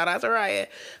it. Shout out to Raya.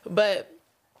 But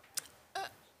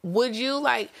would you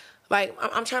like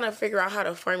I'm trying to figure out how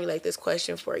to formulate this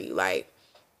question for you. Like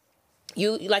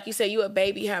you said, you a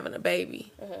baby having a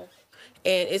baby. Mm-hmm.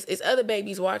 And it's other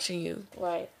babies watching you.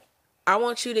 Right. I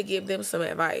want you to give them some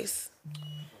advice.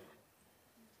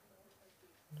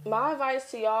 My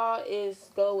advice to y'all is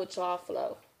go with y'all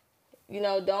flow.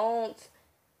 Don't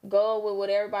go with what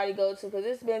everybody go to, because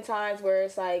it's been times where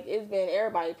it's like it's been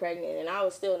everybody pregnant and I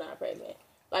was still not pregnant.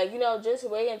 Like, just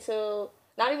wait until,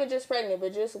 not even just pregnant,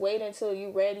 but just wait until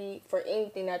you're ready for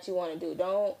anything that you want to do.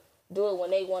 Don't do it when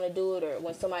they want to do it or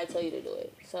when somebody tell you to do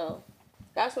it. So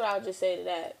that's what I would just say to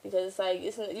that, because it's like,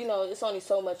 it's only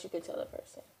so much you can tell a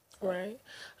person. Right.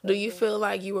 Do you feel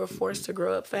like you were forced to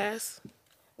grow up fast?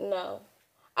 No.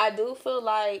 I do feel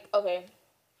like, okay,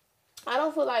 I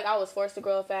don't feel like I was forced to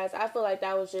grow up fast. I feel like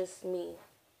that was just me.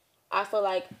 I feel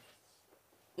like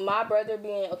my brother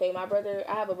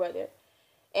I have a brother,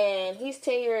 and he's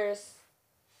 10 years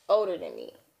older than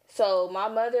me. So my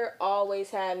mother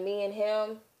always had me and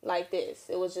him like this.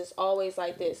 It was just always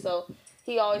like this. So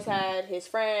he always had his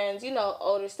friends,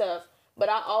 older stuff. But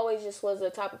I always just was the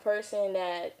type of person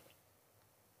that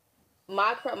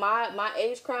my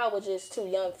age crowd was just too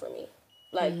young for me.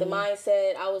 Like, the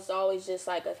mindset, I was always just,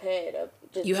 like, ahead of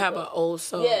just you people. have an old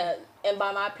soul. Yeah, and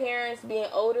by my parents being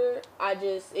older,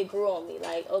 it grew on me.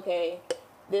 Like, okay,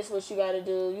 this what you got to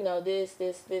do, this.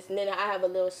 And then I have a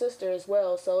little sister as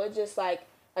well. So it just, like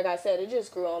I said, it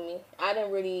just grew on me.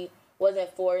 I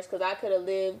wasn't forced, because I could have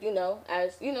lived,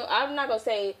 as, I'm not going to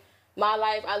say my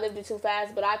life, I lived it too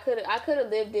fast, but I could have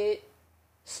lived it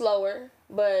slower,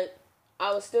 but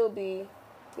I would still be,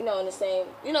 in the same,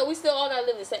 we still all gotta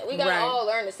live the same. We gotta all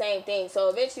learn the same thing. So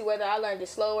eventually, whether I learned it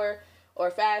slower or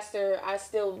faster, I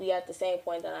still be at the same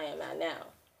point that I am at now,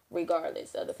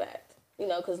 regardless of the fact.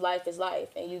 Because life is life,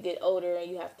 and you get older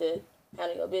and you have to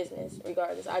handle your business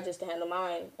regardless. I just handle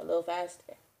mine a little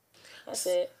faster. That's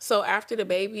it. So after the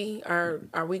baby, are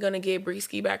we gonna get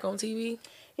Breeski back on TV?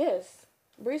 Yes,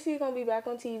 Breeski gonna be back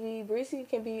on TV. Breeski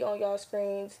can be on y'all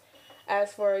screens.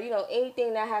 As for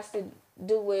anything that has to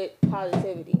do with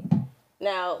positivity.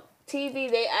 Now,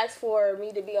 TV, they ask for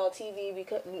me to be on TV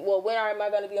because, when am I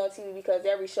going to be on TV? Because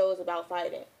every show is about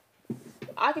fighting.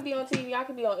 I could be on TV. I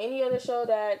could be on any other show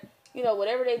that,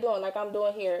 whatever they doing, like I'm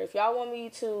doing here. If y'all want me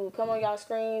to come on y'all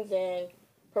screens and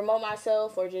promote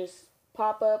myself or just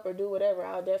pop up or do whatever,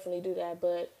 I'll definitely do that.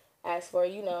 But as for,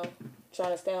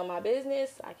 trying to stay on my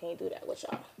business, I can't do that with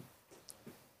y'all.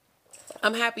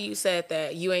 I'm happy you said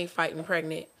that. You ain't fighting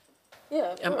pregnant.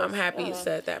 Yeah, I'm happy you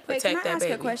said that. Protect Wait, can I that ask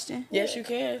baby. a question? Yes, you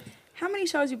can. How many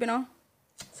shows you been on?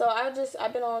 So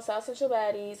I've been on South Central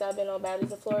Baddies, I've been on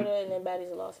Baddies of Florida, and then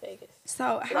Baddies of Las Vegas.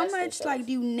 So how much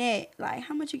do you net? Like,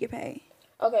 how much you get paid?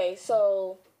 Okay,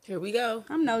 so Here we go.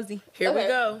 I'm nosy. Here we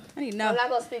go. I need to know. I'm not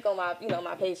gonna speak on my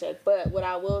my paycheck, but what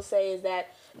I will say is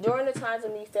that during the times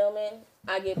of me filming,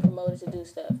 I get promoted to do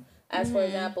stuff. As for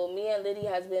example, me and Liddy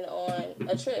has been on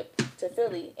a trip to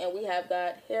Philly, and we have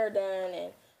got hair done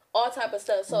and all type of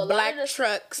stuff. So black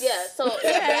trucks. Yeah, so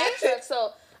black trucks.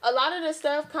 So a lot of the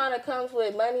stuff kind of comes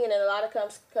with money, and then a lot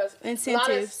of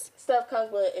stuff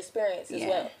comes with experience as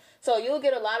well. So you'll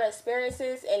get a lot of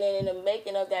experiences, and then in the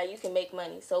making of that, you can make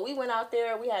money. So we went out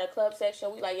there. We had a club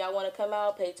section. We like, y'all want to come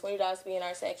out, pay $20 to be in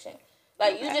our section.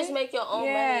 Like, you just make your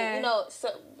own money, you know,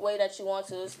 way that you want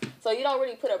to. So you don't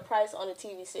really put a price on the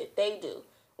TV shit. They do.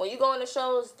 When you go on the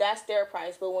shows, that's their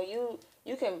price. But when you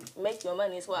can make your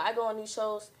money as well. I go on these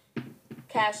shows,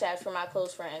 cash apps for my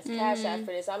close friends, cash app for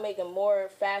this. I'm making more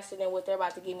faster than what they're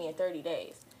about to give me in 30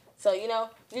 days. So, you know,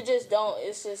 you just don't.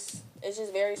 It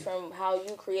just varies from how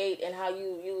you create and how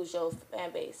you use your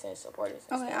fan base and supporters.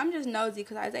 And okay, stuff. I'm just nosy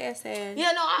because Isaiah said.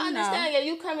 Yeah, no, I understand. Yeah,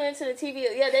 you coming into the TV.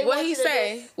 Yeah, they What want he you to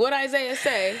say? What Isaiah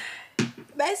say?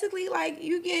 Basically, like,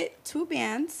 you get 2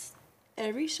 bands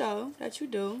every show that you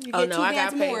do. You get Oh no, 2 I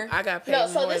bands got paid. more. I got paid No,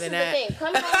 so more this than is that. the thing.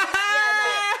 Coming on,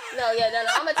 no.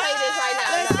 I'm gonna tell you this right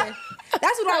now. Listen,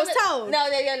 that's what I was told. No.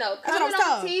 That's what I Coming was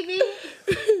on told. TV.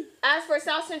 As for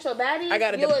South Central Baddie, I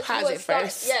got a deposit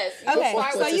first. Yes. Okay, Before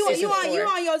I so was you assistant for it.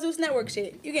 on your Zeus Network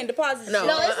shit. You getting deposits? No.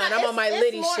 shit. It's not, I'm on my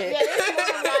Liddy more, shit. Yeah,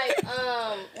 it's more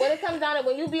like when it comes down to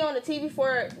when you be on the TV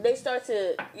for they start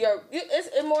to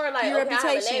it's more like Your okay, I have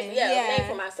a reputation. name, a name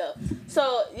for myself.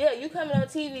 So yeah, you coming on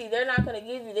TV, they're not gonna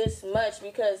give you this much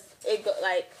because how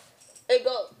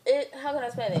can I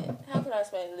explain it? How can I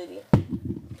explain it, Liddy?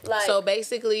 Like, So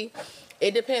basically,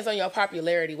 it depends on your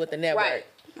popularity with the network. Right.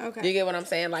 Okay. You get what I'm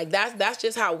saying? Like that's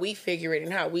just how we figure it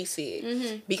and how we see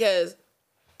it. Because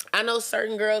I know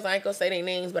certain girls, I ain't gonna say their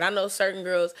names, but I know certain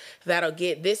girls that'll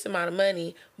get this amount of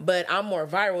money, but I'm more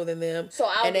viral than them. So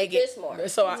I'll and they get this more.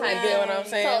 So I get what I'm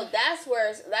saying? So that's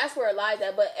where it lies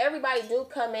at. But everybody do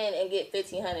come in and get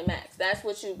 1,500 max. That's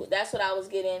what I was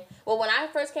getting. Well, when I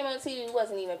first came on TV, we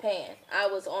wasn't even paying. I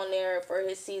was on there for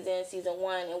his season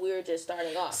 1, and we were just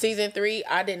starting off. Season 3,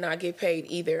 I did not get paid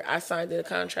either. I signed a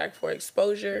contract for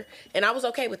exposure, and I was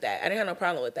okay with that. I didn't have no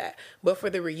problem with that. But for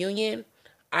the reunion,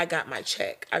 I got my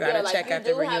check. I got a check at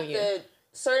the reunion.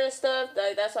 Certain stuff,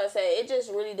 like that's why I say it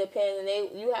just really depends,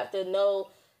 and you have to know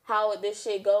how this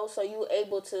shit goes, so you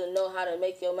able to know how to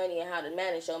make your money and how to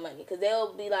manage your money. Because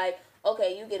they'll be like,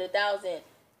 okay, you get 1,000,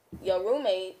 your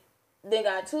roommate then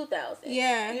got 2,000.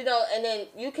 Yeah. You know, and then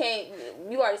you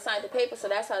already signed the paper, so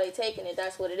that's how they taking it.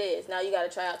 That's what it is. Now you got to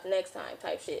try out the next time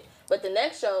type shit. But the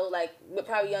next show, like with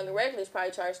probably younger regulars,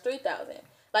 probably charge 3,000.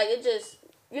 Like it just.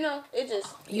 You know, it have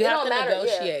don't to matter.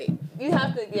 negotiate. Yeah. You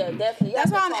have to, definitely.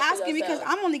 That's why I'm asking because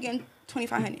I'm only getting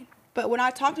 2,500. But when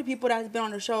I talk to people that's been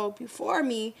on the show before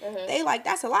me, they like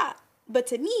that's a lot. But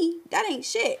to me, that ain't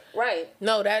shit. Right.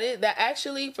 No, that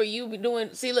actually for you be doing.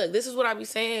 See, look, this is what I be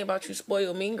saying about you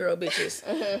spoiled mean girl bitches.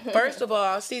 First of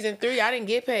all, season 3, I didn't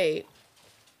get paid.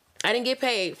 I didn't get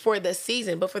paid for the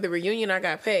season, but for the reunion, I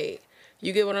got paid.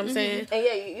 You get what I'm saying? And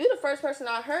yeah, you the first person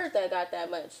I heard that got that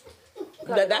much.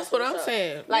 That's what I'm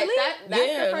saying. Like Really? that's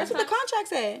Yeah. the That's first what the time. contract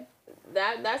said.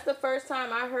 That's the first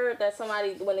time I heard that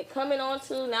somebody when it coming on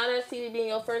to now that TV being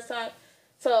your first time.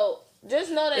 So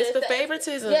just know that It's the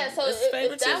favoritism. Yeah, so It's if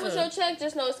favoritism. that was your check,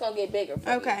 just know it's gonna get bigger.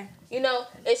 For Okay. You know,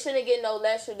 it shouldn't get no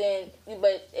lesser than,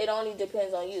 but it only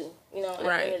depends on you. You know, at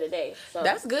the end of the day. So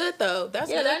That's good though. That's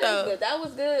good that though. is good. That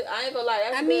was good. I ain't gonna lie.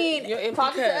 That's I good. mean, Your empty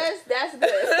Talking to cup. us,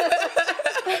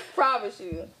 that's good. Promise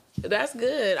you. That's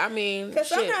good. I mean, Because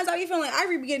sometimes I be feeling like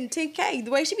Ivory be getting 10K.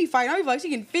 The way she be fighting, I be like she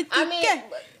getting 50K. I mean,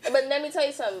 but let me tell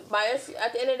you something. By us,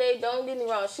 at the end of the day, don't get me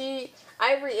wrong.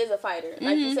 Ivory is a fighter.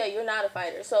 Like you said, you're not a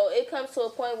fighter. So it comes to a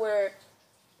point where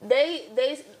they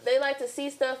like to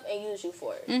see stuff and use you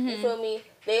for it. You feel me?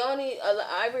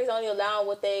 Ivory's only allowing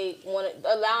what they want,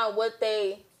 allowing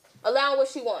what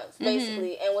she wants,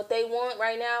 basically. And what they want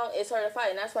right now is her to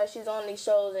fight. And that's why she's on these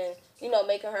shows and, you know,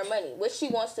 making her money, which she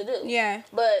wants to do. Yeah.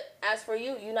 But as for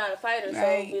you, you're not a fighter.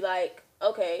 Right. So be like,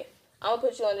 okay, I'm going to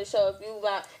put you on the show if you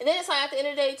got... And then it's like at the end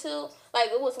of the day, too, like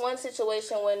it was one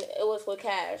situation when it was with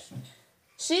Cash.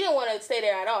 She didn't want to stay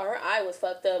there at all. Her eye was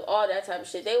fucked up, all that type of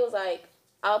shit. They was like,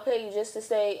 I'll pay you just to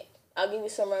stay. I'll give you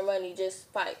some more money. Just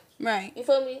fight. Right. You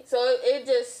feel me? So it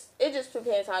just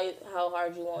depends how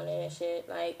hard you want it and shit.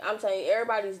 Like, I'm telling you,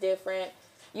 everybody's different.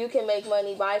 You can make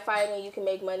money by fighting. You can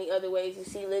make money other ways. You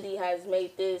see, Liddy has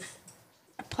made this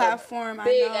Platform,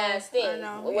 big I know, ass thing I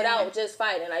know, without just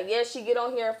fighting. Like, yes, she get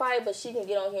on here and fight, but she can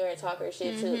get on here and talk her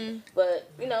shit too. But,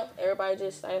 you know, everybody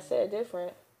just, like I said,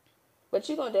 different. But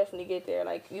you gonna definitely get there.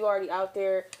 Like, you already out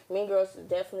there. Mean Girls is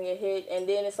definitely a hit. And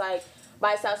then it's like,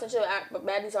 by South Central,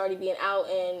 Baddie's already being out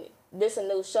and this a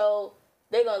new show.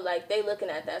 They looking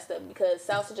at that stuff because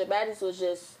South Central Baddies was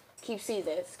just keep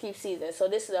seasons. So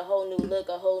this is a whole new look,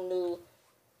 a whole new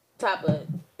type of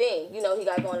thing. You know, he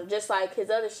got going just like his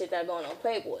other shit that going on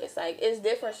Playboy. It's like, it's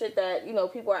different shit that, you know,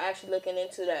 people are actually looking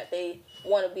into that they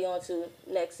want to be on to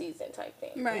next season type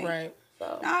thing. Right. Right.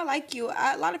 So No, I like you.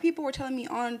 A lot of people were telling me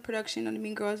on production on the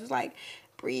Mean Girls, it's like,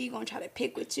 Bree gonna try to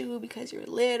pick with you because you're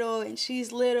little and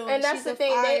she's little. And that's the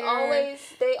thing. They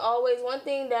always one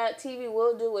thing that TV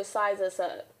will do is size us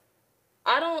up.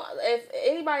 If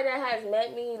anybody that has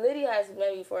met me, Liddy has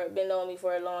been knowing me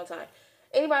for a long time.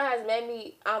 Anybody has met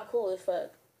me, I'm cool as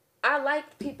fuck. I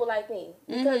like people like me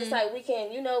because it's like you can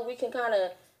kind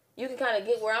of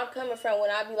get where I'm coming from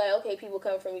when I be like, okay, people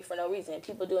coming for me for no reason.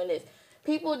 People doing this.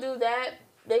 People do that.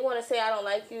 They want to say I don't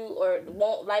like you or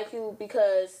won't like you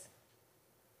because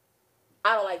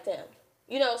I don't like them.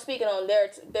 You know, speaking on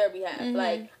their behalf.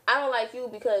 Like, I don't like you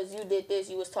because you did this,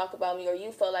 you was talking about me, or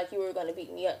you felt like you were going to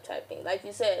beat me up type thing. Like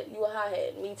you said, you a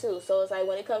hothead, me too. So it's like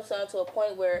when it comes down to a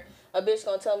point where a bitch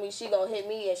going to tell me she going to hit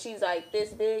me and she's like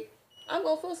this big, I'm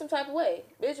going to feel some type of way.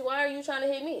 Bitch, why are you trying to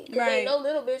hit me? Because ain't no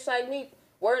little bitch like me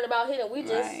worrying about hitting. We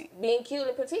just being cute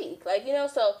and petite. Like, you know,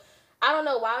 so I don't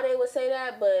know why they would say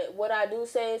that, but what I do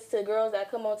say is to girls that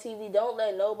come on TV, don't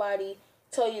let nobody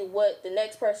tell you what the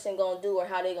next person gonna do or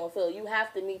how they gonna feel. You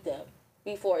have to meet them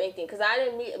before anything. Cause I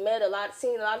didn't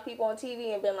seen a lot of people on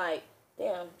TV and been like,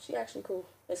 damn, she actually cool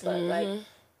as fuck. Like,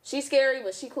 she's scary,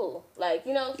 but she cool. Like,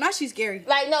 you know. Not she's scary.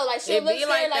 Like, no, like she looks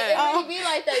scary. Like, it really be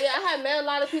like that. Yeah, I have met a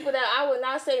lot of people that I would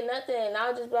not say nothing and I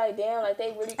would just be like, damn, like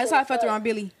they really cool. That's how I felt around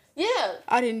Billy. Yeah.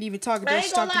 I didn't even talk to her. I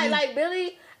ain't gonna lie, like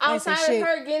Billy, outside of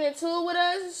her getting into it with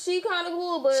us, she kind of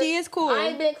cool, but she is cool. I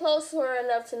ain't been close to her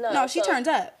enough to know. No, she turns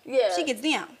up. Yeah. She gets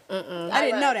down. I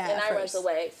didn't know that and I runs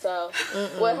away. So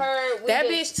with her, that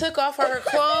bitch took off her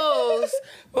clothes.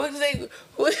 What was they?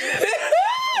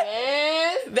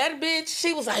 That bitch,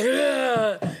 she was like,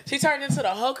 ugh. She turned into the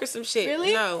Hulk or some shit.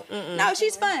 Really? No. No,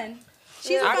 she's fun.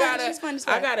 She's fun.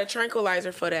 I got a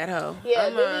tranquilizer for that hoe.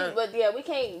 Yeah, Billy, but yeah, we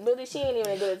can't. Billy, she ain't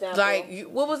even a good example. Like,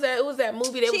 what was that? It was that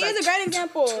movie. She is a great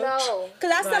example. No,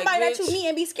 because that's somebody that you meet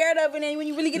and be scared of, and then when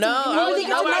you really get to know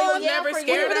them, never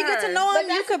scared of her. Get to know them,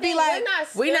 you could be like,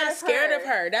 we're not scared of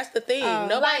her. That's the thing.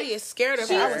 Nobody is scared of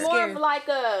her. She's more of like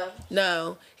a.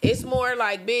 No, it's more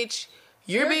like, bitch,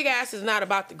 your big ass is not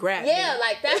about to grab me. Yeah,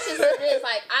 like that's just what it is.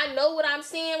 Like, I know what I'm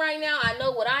seeing right now. I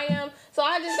know what I am. So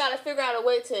I just gotta figure out a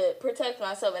way to protect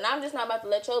myself, and I'm just not about to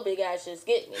let your big ass just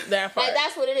get me. That part. Like,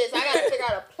 that's what it is. I gotta figure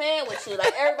out a plan with you.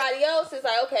 Like everybody else is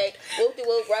like, okay, whoop de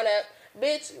whoop, run up.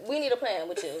 Bitch, we need a plan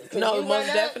with you. No, you most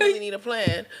definitely need a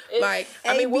plan. Like,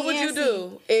 I mean, what would you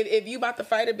do if you about to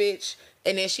fight a bitch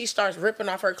and then she starts ripping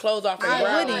off her clothes off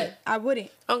and I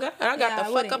wouldn't. Okay, I got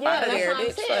the fuck up out of there,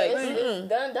 bitch. Like, it's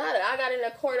done, done. I got in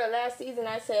the court last season.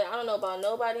 I said, I don't know about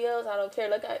nobody else. I don't care.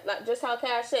 Like just how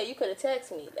Cash said, you could have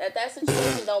texted me. At that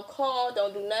situation, don't call,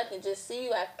 don't do nothing. Just see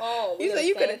you at home. You said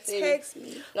you could have texted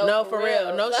me. No, for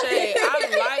real. No shade.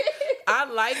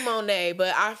 I like Monet,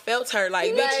 but I felt her.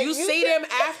 Like, bitch, you see them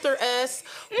after us.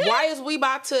 Why is we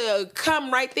about to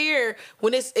come right there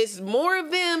when it's more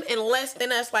of them and less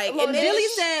than us? Like, and Billy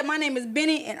said, my name is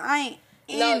Bennett, and I ain't.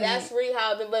 No, that's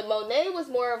Rehab. But Monet was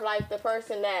more of like the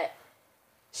person that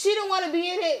she didn't want to be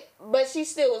in it, but she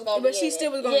still was gonna be in it. But she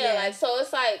still was gonna be in it. Like, so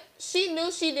it's like she knew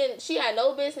she had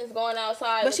no business going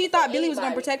outside. But she thought Billy was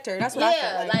gonna protect her. That's what I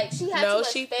felt like. Like she had too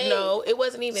much faith. No, it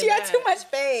wasn't even She that. had too much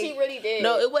faith. She really did.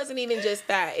 No, it wasn't even just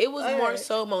that. It was more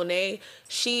so Monet.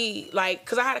 She, like,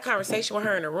 because I had a conversation with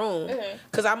her in the room.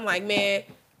 Because I'm like, man,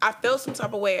 I felt some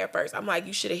type of way at first. I'm like,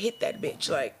 you should have hit that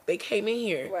bitch. Like, they came in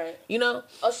here. Right. You know?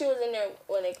 Oh, she was in there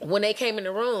when they came in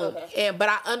the room. Okay. But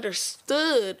I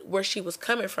understood where she was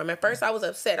coming from. At first, I was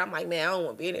upset. I'm like, man, I don't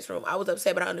want to be in this room. I was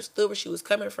upset, but I understood where she was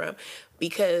coming from.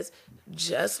 Because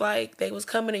just like they was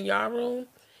coming in y'all room,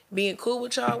 being cool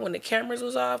with y'all when the cameras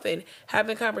was off and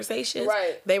having conversations,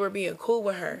 they were being cool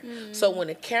with her. So when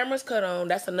the cameras cut on,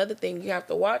 that's another thing you have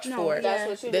to watch for. That's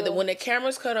what you do. When the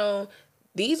cameras cut on,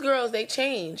 these girls, they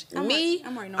change.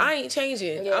 I ain't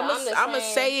changing. Yeah, I'm going to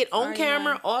say it on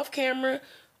camera, off camera,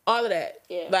 all of that.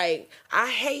 Yeah. Like, I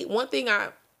hate, one thing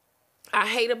I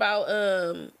hate about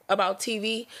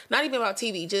TV, not even about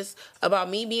TV, just about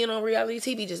me being on reality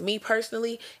TV, just me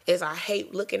personally, is I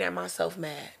hate looking at myself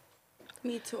mad.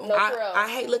 Me too. No, I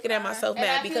hate looking at myself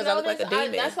mad because I look like a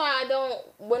demon. That's why I don't,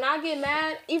 when I get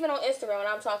mad, even on Instagram when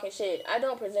I'm talking shit, I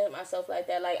don't present myself like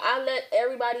that. Like, I let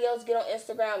everybody else get on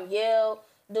Instagram, yell,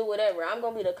 do whatever. I'm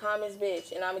going to be the calmest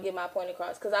bitch and I'm going to get my point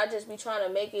across. Because I just be trying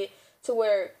to make it to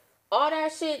where all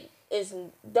that shit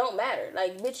don't matter.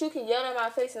 Like, bitch, you can yell at my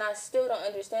face and I still don't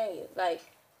understand you. Like,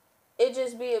 it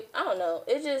just be, I don't know.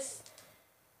 It just,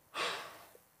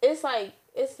 it's like,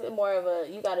 it's more of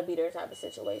a, you got to be there type of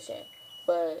situation.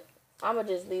 But I'm going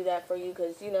to just leave that for you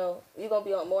because, you know, you're going to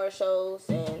be on more shows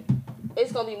and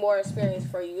it's going to be more experience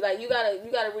for you. Like, you gotta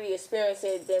really experience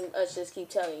it than us just keep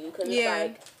telling you. Because it's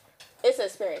like, it's an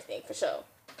experience thing for sure.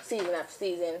 season after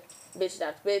season, bitches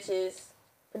after bitches,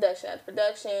 production after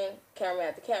production, cameraman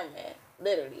after cameraman.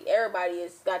 Literally, everybody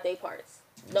has got their parts.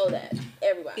 Know that.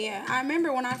 Everybody. Yeah, I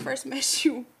remember when I first met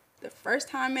you. The first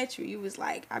time I met you, you was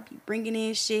like, I be bringing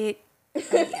in shit. I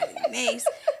be having next.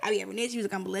 I be having this. You was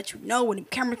like, I'm gonna let you know when the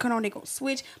camera come on, they gonna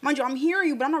switch. Mind you, I'm hearing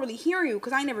you, but I'm not really hearing you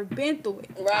because I ain't never been through it.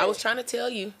 Right. I was trying to tell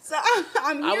you. So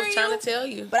I'm hearing you. I was trying to tell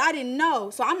you. But I didn't know.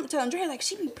 So I'm telling Dre, like,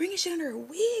 she be bringing shit under her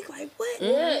wig. Like, what?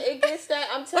 Yeah, it gets that.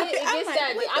 I'm telling you, it gets like,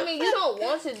 that. I mean, you don't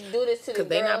want to do this to the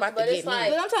girls, not about but to it's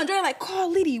like. But I'm telling Dre, like, call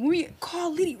Liddy.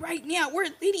 Call Liddy right now.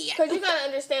 Where's Liddy at? Because you got to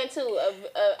understand, too,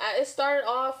 it started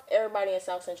off everybody in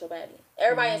South Central Baddie.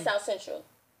 Everybody in South Central.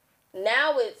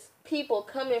 Now it's people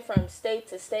coming from state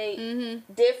to state,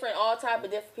 different, all type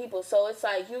of different people. So it's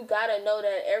like you gotta know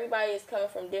that everybody is coming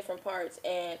from different parts,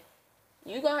 and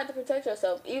you gonna have to protect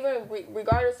yourself, even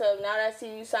regardless of now that I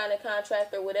see you sign a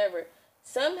contract or whatever.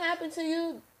 Something happened to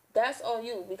you, that's on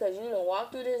you because you done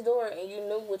walked through this door and you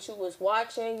knew what you was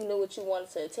watching, you knew what you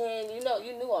wanted to attend, you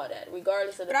knew all that,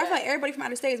 regardless of the. But I feel like everybody from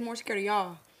out of state is more scared of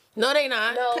y'all. No, they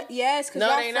not. No. Yes, because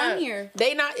y'all from here.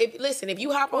 They not. If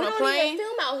you hop on a plane. We don't even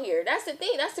film out here. That's the thing.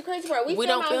 That's the crazy part. We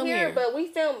film out here, but we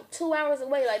film 2 hours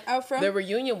away. Like the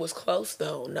reunion was close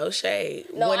though. No shade.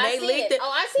 No, I seen it.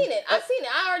 I seen it.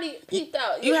 I already peeped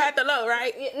out. You had the low,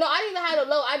 right? No, I didn't even have the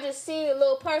low. I just seen the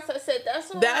little parts. I said, that's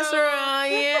right. That's right.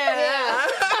 Yeah.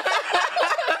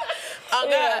 Oh God.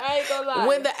 Yeah, I ain't gonna lie.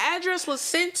 When the address was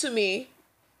sent to me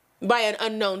by an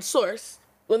unknown source,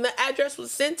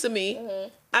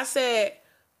 I said,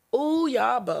 ooh,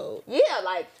 y'all bold. Yeah,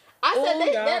 like, I said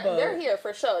they're here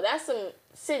for sure. That's some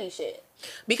city shit.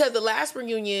 Because the last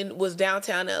reunion was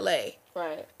downtown LA.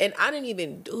 Right. And I didn't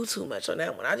even do too much on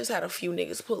that one. I just had a few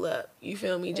niggas pull up. You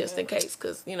feel me? Just in case.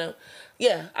 Because,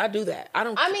 yeah, I do that. I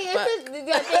don't. I mean,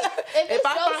 if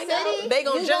I find out, they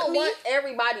gonna jump me. Want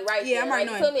everybody right there. Yeah,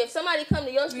 you feel me? If somebody come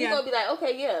to your street, you gonna be like,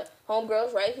 okay, yeah,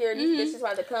 homegirls right here. These bitches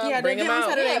about to come. Yeah, bring them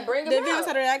out. Bring them out. The event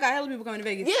Saturday, I got hella people coming to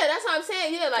Vegas. Yeah, that's what I'm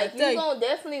saying. Yeah, like, you gonna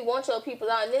definitely want your people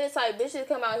out. And then it's like, bitches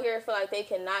come out here and feel like they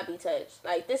cannot be touched.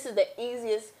 Like, this is the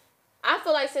easiest. I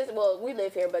feel like we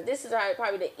live here, but this is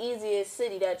probably the easiest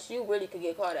city that you really could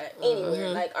get caught at anywhere.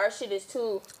 Like, our shit is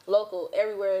too local.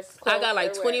 Everywhere is close. I got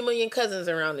like 20 million cousins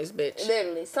around this bitch.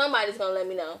 Literally. Somebody's gonna let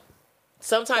me know.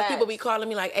 Sometimes people be calling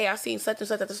me like, hey, I seen such and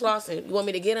such at the Slauson. You want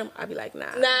me to get him? I be like, nah.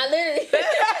 Nah, literally.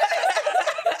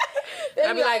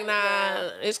 I be like,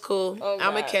 nah, it's cool.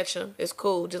 I'm going to catch him. It's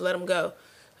cool. Just let him go.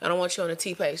 I don't want you on the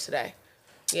T-page today.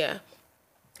 Yeah.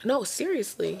 No,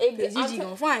 seriously. Because Gigi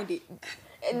going to find it.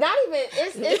 Not even,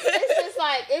 it's just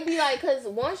like, it be like, because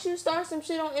once you start some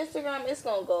shit on Instagram, it's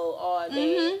going to go all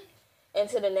day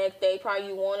into the next day. Probably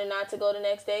you want it not to go the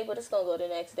next day, but it's going to go the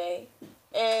next day.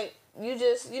 And you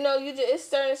just, it's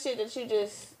certain shit that you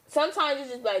just, sometimes you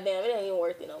just be like, damn, it ain't even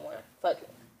worth it no more. Fuck it.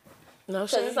 No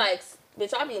shit. Because it's like,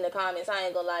 bitch, I be in the comments. I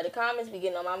ain't gonna lie. The comments be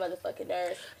getting on my motherfucking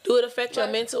nerves. Do it affect your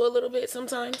mental a little bit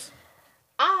sometimes?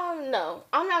 I don't know.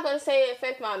 I'm not gonna say it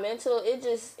affects my mental. It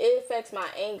affects my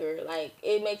anger. Like,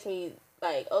 it makes me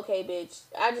like, okay, bitch.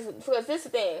 Because this is the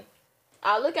thing.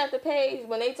 I look at the page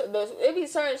when it be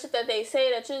certain shit that they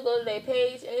say that you go to their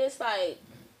page and it's like,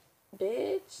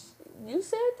 bitch, you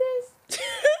said this?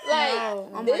 Like,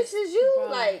 no, this is you? Bro.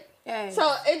 Like, hey.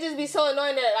 So it just be so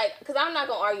annoying that, like, because I'm not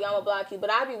gonna argue, I'm gonna block you, but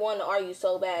I be wanting to argue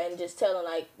so bad and just tell them,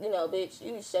 like, bitch,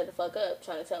 you shut the fuck up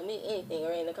trying to tell me anything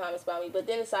or in the comments about me. But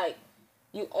then it's like,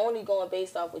 you only going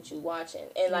based off what you watching.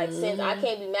 And, like, since I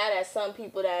can't be mad at some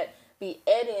people that be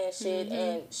editing shit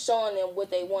and showing them what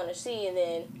they want to see, and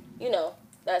then,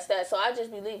 that's that. So I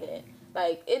just be leaving it.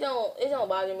 Like, it don't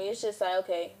bother me. It's just like,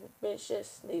 okay, bitch,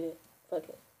 just leave it. Fuck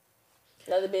it.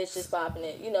 Another bitch just popping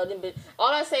it. Them bitch.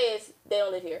 All I say is they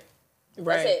don't live here.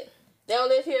 Right. That's it. They don't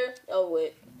live here. Oh,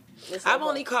 with. I've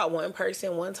only caught one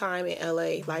person one time in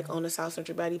LA, like on the South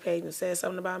Central Baddie page, and said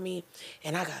something about me,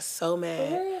 and I got so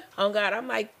mad. Oh God, I'm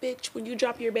like, bitch, when you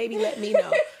drop your baby, let me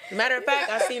know. Matter of fact,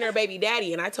 I seen her baby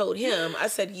daddy, and I told him, I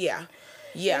said, yeah.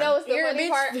 You know what's the funny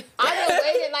part?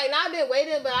 I've been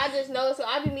waiting, but I just know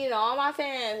I be meeting all my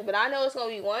fans, but I know it's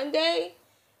gonna be one day,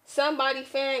 somebody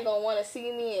fan gonna want to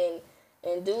see me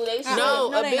and do they shit.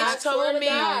 No, a bitch told me.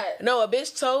 No, a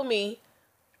bitch told me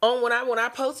when I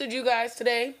posted you guys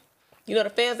today. The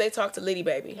fans, they talk to Liddy,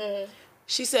 baby. Mm-hmm.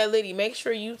 She said, Liddy, make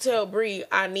sure you tell Bree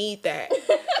I need that.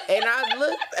 And I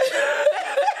looked.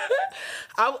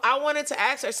 I wanted to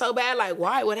ask her so bad, like,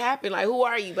 why? What happened? Like, who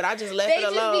are you? But I just left it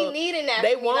alone. They just be needing that.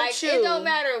 They want you. It don't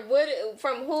matter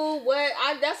from who, what.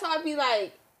 That's why I be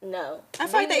like, no. I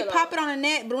feel like they pop it on the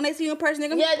net, but when they see you in person, they're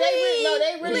gonna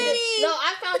they really. No,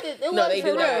 I found It wasn't for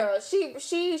real, girl.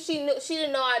 She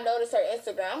didn't know I noticed her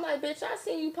Instagram. I'm like, bitch, I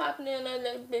seen you popping in on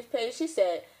that bitch page. She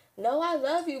said, no, I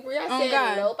love you, Brie. I said,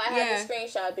 God. nope, I have the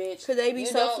screenshot, bitch. Cause they be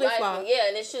so flip flop. Like, yeah,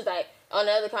 and then she's like, on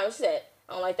the other comment, she said,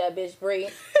 I don't like that bitch, Brie.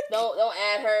 don't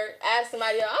add her. Add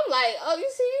somebody else. I'm like, oh,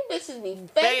 you see, you bitches be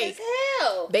fake as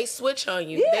hell. They switch on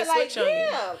you. Yeah, they switch on you.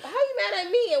 How you mad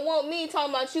at me and want me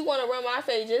talking about you want to run my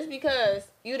face just because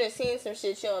you done seen some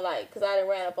shit you don't like? Because I done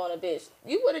ran up on a bitch.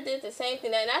 You would have did the same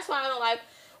thing. And that's why I don't like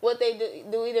what they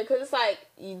do either. Because it's like,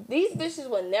 these bitches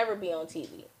will never be on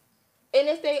TV. And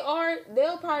if they are,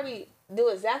 they'll probably do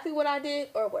exactly what I did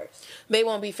or worse. They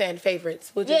won't be fan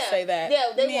favorites. We'll just say that. Yeah,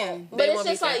 they won't. But it's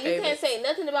just like, you can't say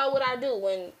nothing about what I do.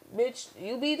 When, bitch,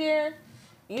 you be there,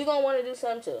 you gonna want to do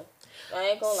something too. I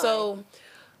ain't gonna lie. So,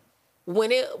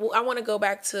 I want to go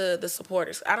back to the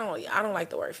supporters. I don't like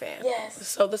the word fan. Yes.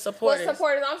 So the supporters. Well,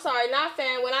 supporters, I'm sorry, not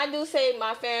fan. When I do say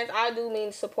my fans, I do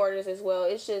mean supporters as well.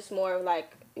 It's just more of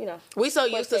like, you know. We so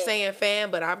used to saying fan,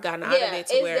 but I've gotten out of it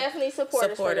to where it's definitely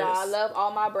supporters for y'all. I love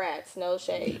all my brats. No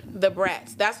shade. The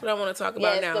brats. That's what I want to talk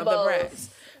about now. The brats.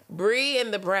 Bree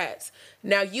and the brats.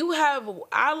 Now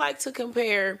I like to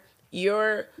compare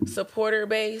your supporter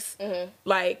base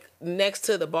like next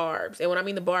to the Barbs. And when I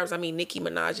mean the Barbs, I mean Nicki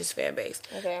Minaj's fan base.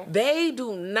 Okay. They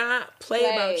do not play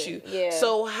about you. Yeah.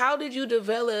 So how did you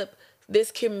develop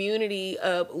this community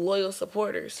of loyal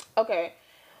supporters? Okay.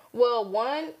 Well,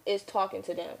 one is talking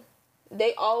to them.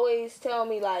 They always tell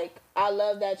me, like, I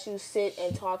love that you sit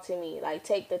and talk to me. Like,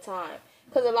 take the time.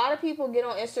 Because a lot of people get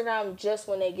on Instagram just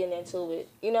when they get into it,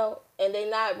 you know? And they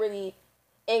not really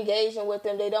engaging with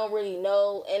them. They don't really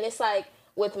know. And it's like,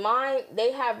 with mine,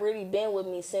 they have really been with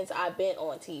me since I've been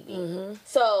on TV. Mm-hmm.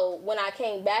 So, when I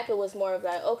came back, it was more of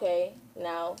like, okay,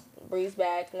 now, Bree's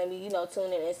back. Let me,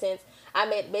 tune in. And since I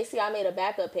made a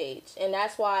backup page. And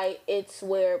that's why it's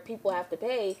where people have to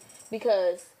pay.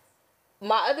 Because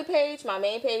my other page, my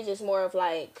main page, is more of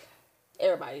like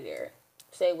everybody there.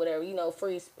 Say whatever,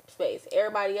 free space.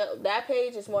 Everybody else, that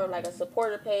page is more of like a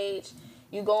supporter page.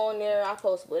 You go on there, I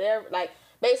post whatever. Like,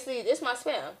 basically, it's my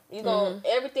spam. You go,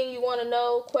 everything you want to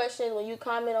know, questions, when you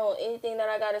comment on anything that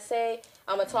I got to say,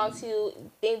 I'm going to talk to you.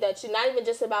 Things that not even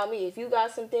just about me. If you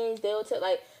got some things, they'll tell,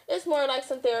 like, it's more like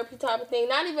some therapy type of thing.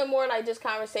 Not even more like just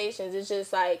conversations. It's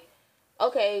just like,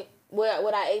 okay,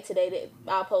 what I ate today,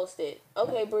 I'll post it.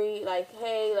 Okay, Bree, like,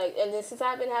 hey, like, and then since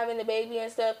I've been having the baby and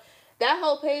stuff, that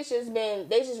whole page they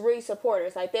just really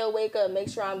supporters. Like, they'll wake up, make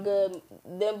sure I'm good.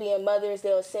 Them being mothers,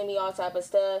 they'll send me all type of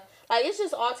stuff. Like, it's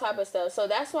just all type of stuff. So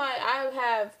that's why I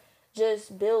have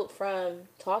just built from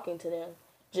talking to them.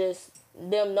 Just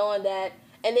them knowing that.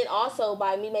 And then also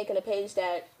by me making a page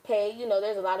that pay,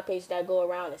 there's a lot of pages that go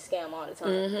around and scam all the time.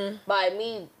 Mm-hmm. By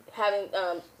me having,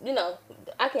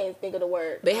 I can't think of the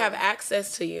word. They have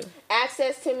access to you.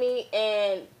 Access to me,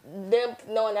 and them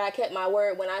knowing that I kept my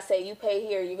word. When I say you pay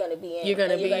here, you're going to be in. You're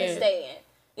going to stay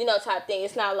in. Type thing.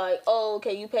 It's not like, oh,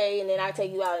 okay, you pay, and then I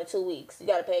take you out in 2 weeks. You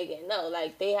got to pay again. No,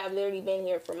 like, they have literally been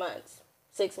here for months.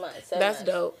 6 months, 7 months.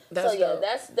 That's dope. That's dope.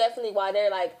 That's definitely why they're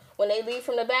like, when they leave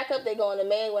from the backup, they go on the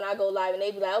main when I go live, and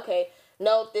they be like, okay,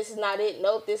 nope, this is not it.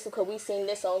 Nope, this is because we seen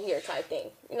this on here type thing.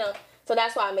 So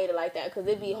that's why I made it like that, because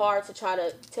it'd be hard to try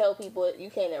to tell people you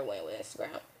can't never win with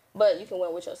Instagram, but you can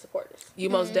win with your supporters. You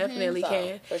most definitely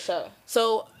can. For sure.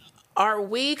 So are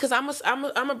we, because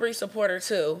I'm a Bree supporter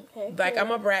too. Okay, like, cool.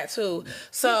 I'm a brat too.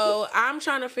 So I'm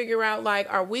trying to figure out,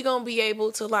 like, are we going to be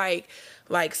able to, like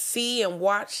see and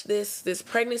watch this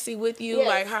pregnancy with you? Yes.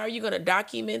 Like, how are you going to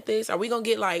document this? Are we going to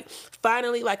get, like,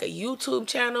 finally, like, a YouTube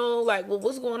channel? Like,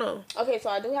 what's going on? Okay, so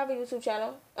I do have a YouTube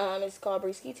channel. It's called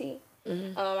Breeski T.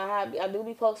 Mm-hmm. I do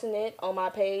be posting it on my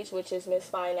page, which is Miss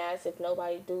Fine Ass. If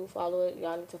nobody do follow it,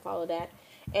 y'all need to follow that.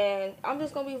 And I'm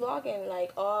just gonna be vlogging,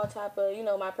 like, all type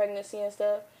of, my pregnancy and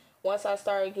stuff. Once I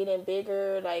start getting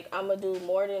bigger, like, I'm gonna do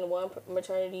more than one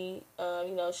maternity,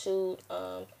 shoot,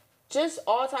 just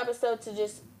all type of stuff to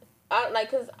just,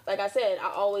 cause like I said,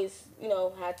 I always,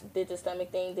 did the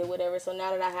stomach thing, did whatever. So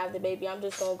now that I have the baby, I'm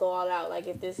just gonna go all out. Like,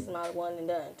 if this is my one and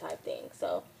done type thing.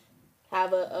 So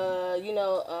have a,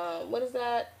 what is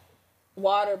that?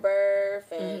 Water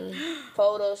birth and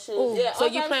photo shoots. Ooh, yeah, so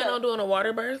you plan on doing a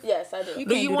water birth? Yes, I do.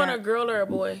 Do you want a girl or a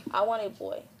boy? I want a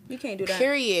boy. You can't do that.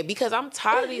 Period. Because I'm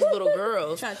tired of these little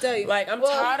girls. I'm trying to tell you. Like, I'm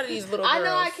tired of these little girls. I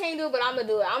know I can't do it, but I'm going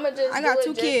to do it. I'm going to just I got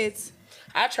 2 kids.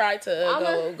 I tried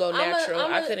to go natural.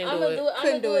 I couldn't do it. I'm going to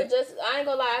do it. I ain't going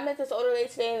to lie. I met this older lady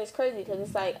today, and it's crazy because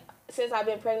it's like, since I've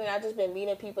been pregnant, I've just been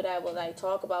meeting people that will, like,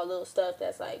 talk about little stuff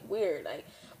that's, like, weird. Like,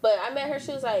 but I met her.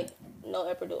 She was like, no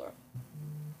epidural.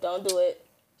 Don't do it.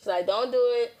 She's like, don't do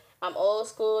it. I'm old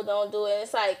school, don't do it.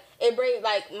 It's like, it brings,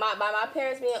 like, by my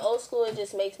parents being old school, it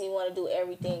just makes me want to do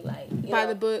everything, like, by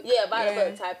the book. Yeah, by the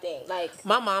book type thing. Like,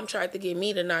 my mom tried to get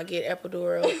me to not get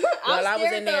epidural while I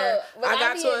was in there. I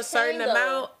got to a certain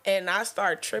amount, and I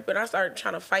started tripping. I started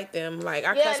trying to fight them. Like,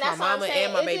 I cussed my mama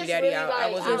and my baby daddy out. I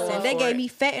wasn't going for it. They gave me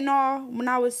fentanyl when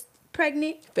I was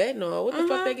pregnant. Fentanyl? What the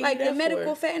fuck they give like you that the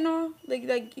medical for? fentanyl. Like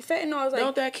fentanyl is like.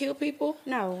 Don't that kill people?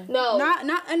 No,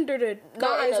 not under the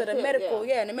guise of the medical.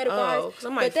 Yeah, in the medical eyes.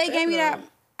 But they gave me that.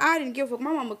 I didn't give a fuck.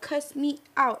 My mama cussed me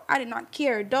out. I did not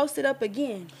care. Dosed it up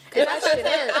again. And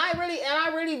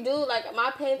I really do, like,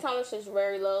 my pain tolerance is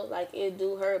very low. Like, it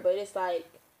do hurt, but it's like,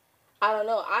 I don't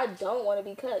know. I don't want to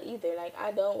be cut either. Like,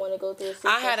 I don't want to go through a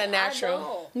situation. I had a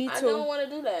natural. Me too. I don't want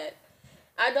to do that.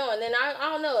 I don't. And then I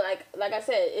don't know. Like I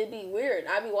said, it'd be weird.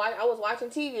 I was watching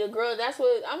TV. The girl. That's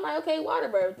what I'm like. Okay, water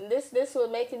birth. And this was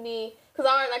making me. Cause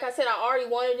like I said, I already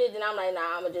wanted it. Then I'm like,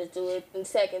 nah, I'm gonna just do it the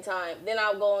second time. Then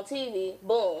I'll go on TV.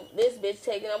 Boom, this bitch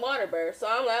taking a water birth. So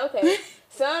I'm like, okay.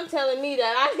 So I'm telling me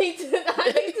that I need to do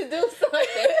something.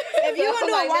 If you want to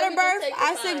do a water birth,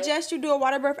 I suggest you do a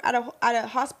water birth at a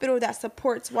hospital that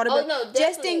supports water birth. No,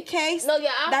 just in case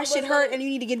that shit hurt and you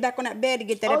need to get back on that bed to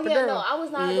get that epidural. Yeah, no, I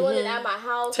was not doing it at my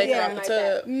house. Take it off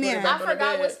the tub. I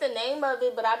forgot what's the name of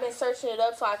it, but I've been searching it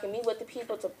up so I can meet with the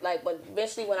people to, like, when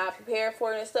eventually when I prepare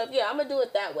for it and stuff. Yeah, I'm gonna do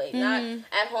it that way, not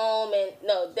at home. And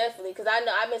no, definitely, because I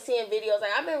know I've been seeing videos.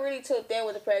 Like, I've been really tuned in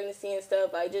with the pregnancy and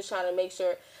stuff. Like, just trying to make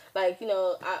sure. Like, you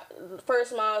know,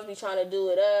 first moms be trying to do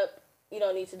it up. You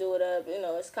don't need to do it up. You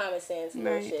know, it's common sense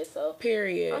bullshit. So,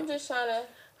 period. I'm just trying to.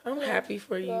 I'm happy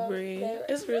for you, Bree.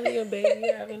 It's really a baby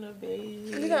having a baby.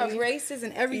 You got braces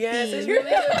and everything. Yes, it's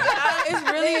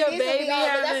really a baby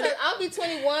having. I'll be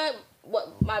 21.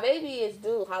 What my baby is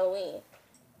due Halloween.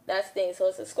 That's the thing. So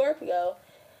it's a Scorpio.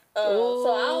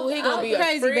 So he gonna be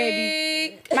crazy a freak.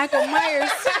 baby. Michael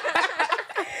Myers.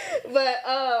 But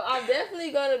I'm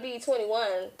definitely gonna be 21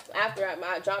 after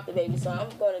I drop the baby, so I'm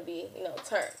gonna be, you know,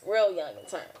 real young and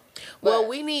turned. Well,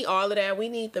 we need all of that. We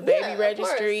need the baby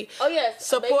registry. Oh yes,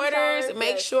 supporters.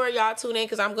 Make sure y'all tune in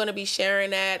because I'm gonna be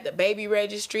sharing that the baby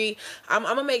registry. I'm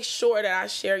gonna make sure that I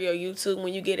share your YouTube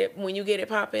when you get it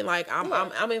popping. Like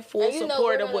I'm in full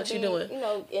support of what you're doing. You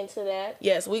know, into that.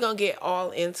 Yes, we're gonna get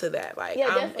all into that. Like I'm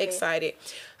definitely excited.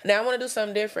 Now I want to do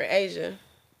something different. Asia,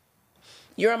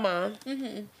 you're a mom.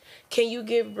 Mm-hmm. Can you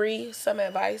give Bree some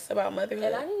advice about motherhood?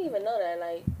 And I didn't even know that.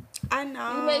 Like, I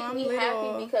know. You make me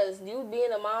happy because you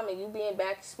being a mom and you being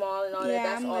back small and all that.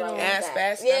 That's all I want. Ass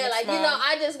fast. Yeah, like small. You know,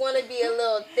 I just want to be a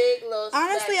little thick, little.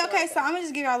 Honestly, okay, so I'm gonna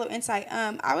just give y'all a little insight.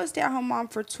 I was stay-at-home mom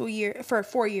for 4 years.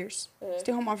 Mm-hmm.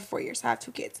 Stay-at-home mom for 4 years. I have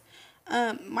 2 kids.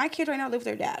 My kids right now live with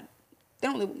their dad. They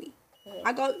don't live with me. Mm-hmm.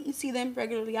 I go and see them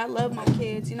regularly. I love my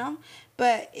kids, you know,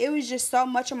 but it was just so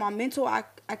much on my mental. I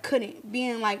couldn't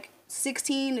being like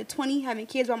 16 to 20 having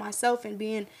kids by myself and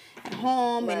being at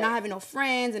home and not having no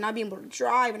friends and not being able to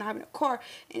drive and not having a car,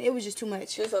 and it was just too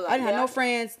much. I didn't have no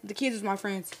friends. The kids was my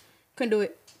friends. Couldn't do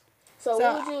it. So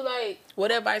what would you like?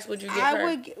 What advice would you give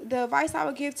her? The advice I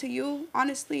would give to you,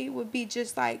 honestly, would be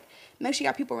just like make sure you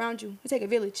got people around you. It take a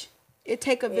village. It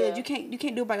take a village. You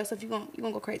can't do it by yourself. You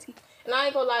gonna go crazy. And I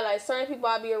ain't gonna lie, like certain people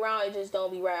I be around, it just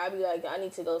don't be right. I be like, I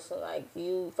need to go. So like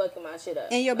you fucking my shit up.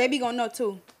 And your baby gonna know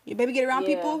too. Your baby get around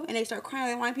people and they start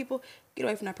crying around people. Get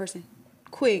away from that person,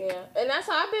 quick. Yeah, and that's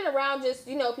how I've been around. Just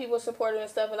people supporting and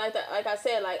stuff. And like that, like I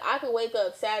said, like I could wake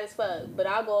up sad as fuck, but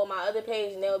I'll go on my other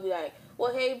page and they'll be like,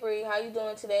 well, hey Bree, how you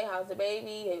doing today? How's the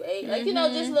baby? Like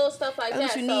just little stuff like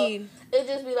that's that. What you need. It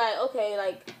just be like, okay,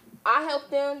 like I help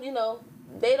them.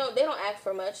 They don't ask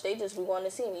for much. They just be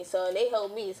wanting to see me. So and they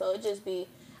help me. So it just be.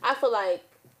 I feel like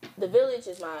the village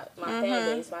is my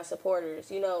fan base, my supporters.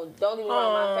 Don't get me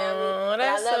wrong, my family. But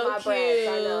I love my brats.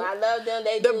 I know. I love them.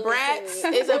 The brats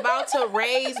is about to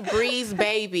raise Bree's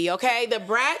baby, okay? The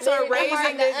brats are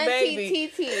raising this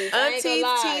baby. Aunties,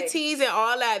 TTs, and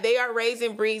all that. They are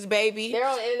raising Bree's baby. They're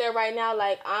on the internet right now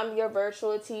like, I'm your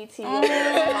virtual TT. Mom,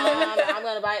 I'm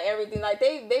going to buy everything. Like,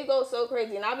 they go so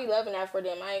crazy, and I be loving that for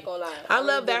them. I ain't going to lie. I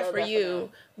love that for you.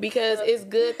 Because it's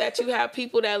good that you have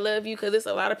people that love you, because it's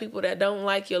a lot of people that don't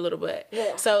like your little butt.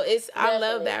 Yeah. So I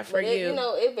love that for you.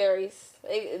 It varies.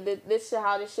 This is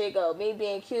how this shit go. Me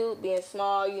being cute, being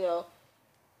small, you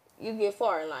get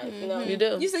far in life, You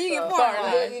do. You say you get far in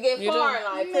life. You get far in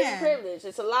life. Pretty privilege.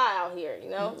 It's a lie out here,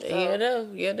 So,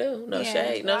 you do. No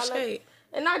shade. No shade.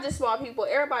 And not just small people.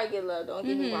 Everybody get love. Don't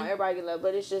get me wrong. Everybody get love.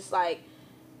 But it's just like,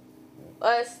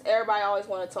 everybody always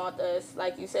want to taunt us.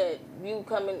 Like you said,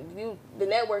 the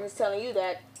network is telling you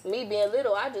that me being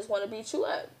little, I just want to beat you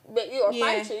up, or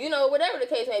fight you, whatever the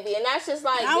case may be. And that's just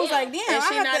like, I was like, damn, I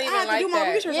have to do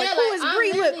my research. Yeah, like, who is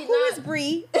Bree? Look, who is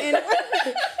Bree?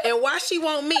 And why she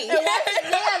want me? But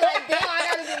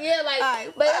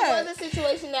it was a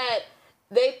situation that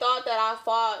they thought that I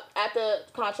fought at the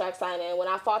contract signing when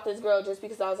I fought this girl just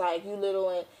because I was like, you little,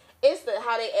 and it's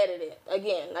how they edit it.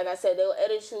 Again, like I said, they'll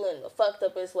edit you in the fucked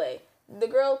up way. The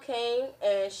girl came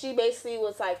and she basically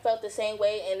was like, felt the same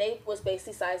way, and they was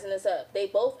basically sizing us up. They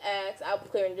both asked, I'm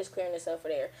clearing this up for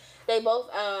there. They both,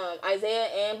 Isaiah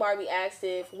and Barbie asked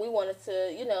if we wanted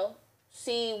to,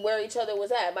 see where each other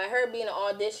was at. By her being an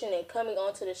audition and coming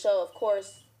onto the show, of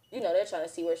course, they're trying to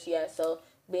see where she at. So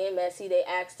being messy, they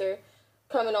asked her,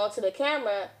 coming onto the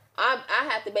camera, I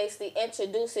had to basically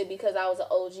introduce it because I was an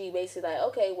OG, basically like,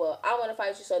 okay, well, I want to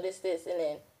fight you, so this, and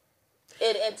then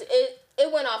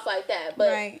it went off like that.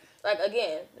 But like,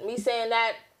 again, me saying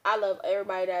that, I love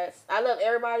everybody,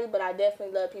 but I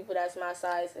definitely love people that's my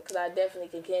size because I definitely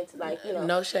can ken to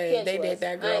no shade. They did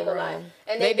that girl wrong.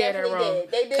 And they did her wrong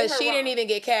because she didn't even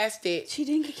get casted. She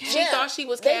didn't get casted. She thought she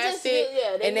was casted,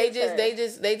 and they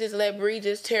just let Bree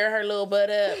just tear her little butt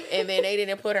up, and then they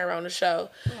didn't put her on the show.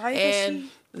 They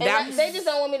just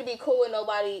don't want me to be cool with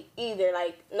nobody either,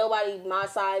 like nobody my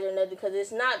size or nothing, because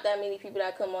it's not that many people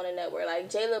that come on the network. Like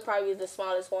Jayla probably is the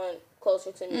smallest one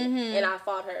closer to me, and I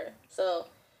fought her. So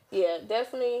yeah,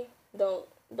 definitely don't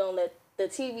let the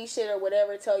TV shit or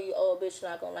whatever tell you, oh, a bitch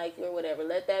not gonna like you or whatever.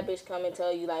 Let that bitch come and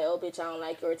tell you like, oh, bitch, I don't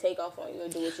like you, or take off on you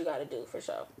and do what you gotta do for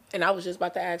sure. And I was just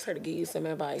about to ask her to give you some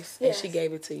advice, and she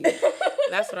gave it to you.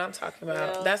 That's what I'm talking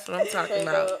about. Yeah. That's what I'm talking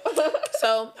about.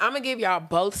 So I'm gonna give y'all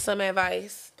both some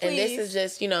advice. Please. And this is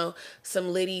just,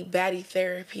 some Liddy Baddie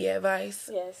therapy advice.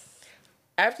 Yes.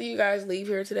 After you guys leave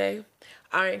here today,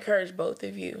 I encourage both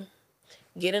of you,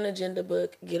 get an agenda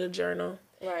book, get a journal,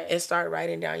 and start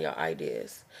writing down your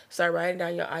ideas. Start writing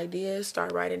down your ideas,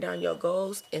 start writing down your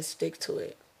goals, and stick to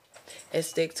it.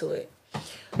 Stick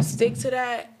to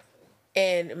that,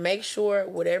 and make sure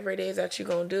whatever it is that you're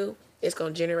going to do, it's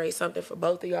going to generate something for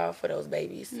both of y'all, for those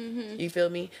babies. Mm-hmm. You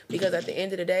feel me? Because at the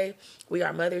end of the day, we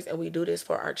are mothers, and we do this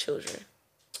for our children.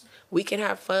 We can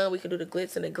have fun, we can do the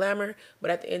glitz and the glamour, but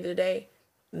at the end of the day,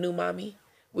 new mommy,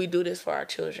 we do this for our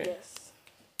children. Yes.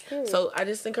 So I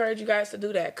just encourage you guys to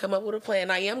do that. Come up with a plan.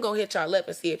 I am going to hit y'all up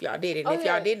and see if y'all did it. And if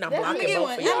y'all didn't, I'm blocking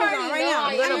both of y'all.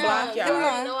 I'm going to block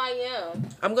y'all.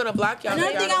 I'm going to block y'all.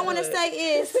 Another thing I want to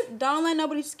say is, don't let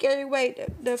nobody scare you away.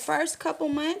 The first couple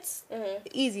months, the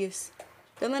easiest.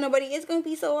 Don't let nobody, it's going to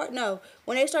be so hard. No.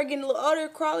 When they start getting a little older,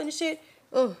 crawling and shit,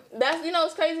 that's,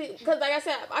 it's crazy. Because like I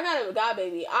said, I got a god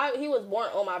baby. He was born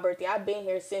on my birthday. I've been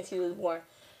here since he was born.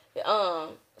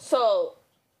 So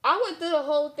I went through the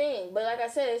whole thing, but like I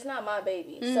said, it's not my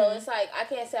baby. Mm-hmm. So it's like, I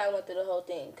can't say I went through the whole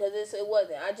thing, because it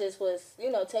wasn't. I just was,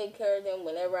 taking care of them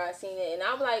whenever I seen it. And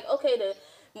I'm like, okay, the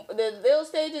little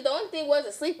stages, the only thing was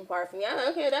the sleeping part for me. I'm like,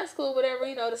 okay, that's cool, whatever,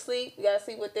 to sleep. You gotta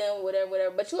sleep with them, whatever.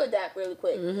 But you adapt really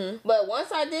quick. Mm-hmm. But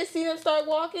once I did see them start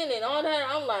walking and all that,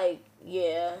 I'm like,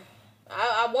 yeah.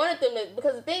 I wanted them to,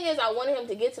 because the thing is, I wanted him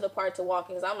to get to the part to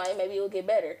walking, because I'm like, maybe it will get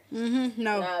better. Mm-hmm.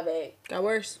 No. Nah, babe. Got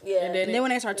worse. Yeah. And then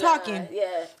when they start talking.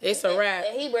 Yeah. It's a wrap.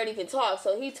 And he barely can talk,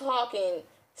 so he talking,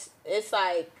 it's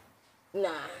like, nah.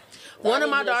 One of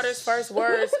my daughter's first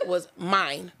words was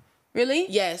mine. Really?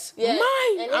 Yes. Yeah.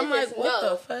 Mine. I'm like, what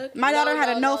the fuck? My daughter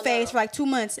had a no phase for like 2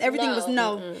 months. Everything was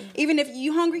no. Mm-mm. Even if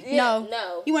you hungry, no.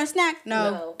 You want a snack?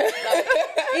 No.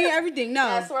 Eat everything, no.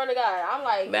 I swear to God. I'm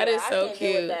like, that is so I can't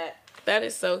cute. Deal with that. That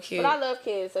is so cute. But I love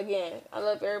kids. Again, I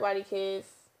love everybody kids.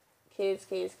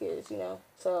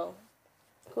 So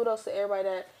kudos to everybody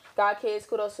that got kids.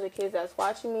 Kudos to the kids that's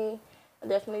watching me. I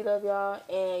definitely love y'all.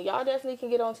 And y'all definitely can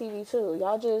get on TV too.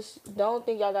 Y'all just don't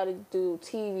think y'all got to do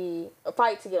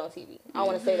fight to get on TV. I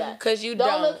want to say that. Because you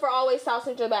don't look for always South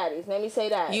Central baddies. Let me say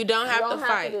that. You don't have to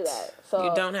fight. To do that. So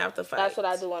you don't have to fight. That's what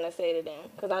I do want to say to them.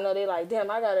 Because I know they like,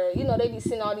 damn, I got to, they be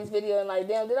sending all these videos and like,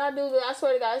 damn, did I do this? I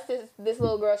swear to God, it's this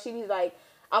little girl. She be like,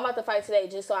 I'm about to fight today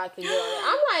just so I can get on it.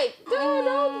 I'm like, dude,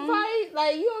 don't fight.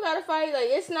 Like, you don't got to fight. Like,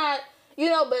 it's not...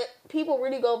 but people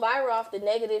really go viral off the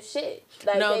negative shit.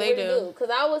 Like, no, they really do. Because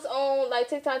I was on, like,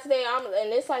 TikTok today,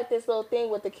 and it's like this little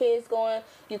thing with the kids going,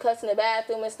 you cuss in the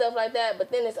bathroom and stuff like that. But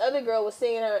then this other girl was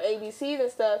singing her ABCs and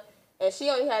stuff, and she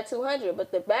only had 200.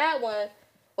 But the bad one,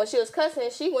 when she was cussing,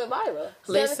 she went viral.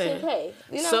 Listen,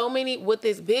 17K, so many, with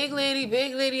this big Liddy,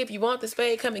 if you want the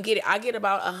spade, come and get it. I get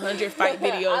about 100 fight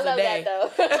videos a day.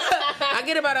 That, though. I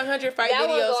get about 100 fight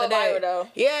videos a day. Viral, though.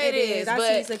 Yeah, it is. I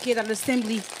see some kids at the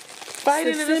assembly.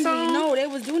 Fighting in the song? No, they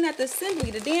was doing at the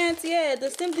assembly, the dance, the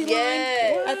assembly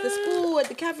line at the school, at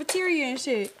the cafeteria and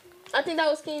shit. I think that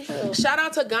was King too. Shout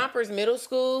out to Gompers Middle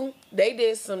School. They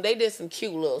did some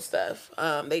cute little stuff.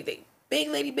 They big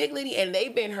lady, and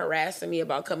they've been harassing me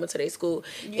about coming to their school.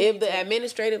 If the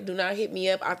administrative do not hit me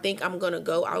up, I think I'm gonna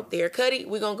go out there. Cuddy,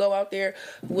 we're gonna go out there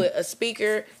with a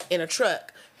speaker and a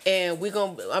truck. And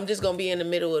I'm just gonna be in the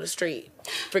middle of the street.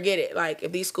 Forget it. Like,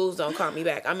 if these schools don't call me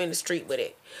back, I'm in the street with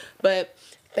it. But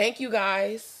thank you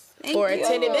guys for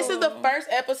attending. This is the first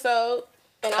episode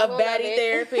of Baddie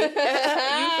Therapy.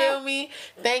 You feel me?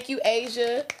 Thank you,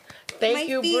 Asia. Thank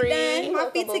you, Bree.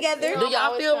 My feet together. Do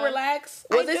y'all feel relaxed?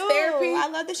 Was this therapy? I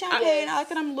love the champagne. I like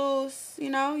that I'm loose. You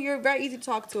know, you're very easy to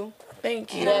talk to.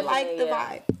 Thank you. And I like the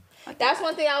vibe. That's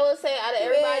one thing I will say. Out of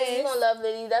everybody, you gonna love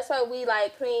Liddy. That's why we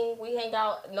like clean. We hang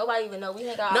out. Nobody even know we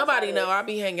hang out. Nobody know. I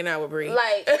be hanging out with Bree.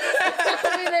 Like, that's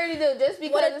what we literally do. Just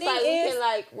because it's like we can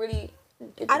like really.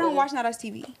 I don't watch Not Us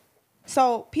TV,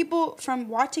 so people from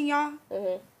watching y'all,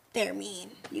 they're mean.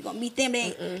 You gonna meet them?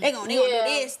 They gonna do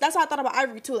this. That's what I thought about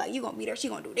Ivory too. Like, you gonna meet her? She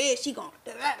gonna do this. She gonna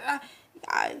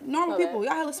normal people.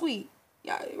 Y'all hella sweet.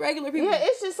 Yeah, regular people. Yeah,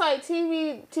 it's just like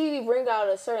TV bring out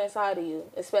a certain side of you,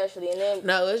 especially, and then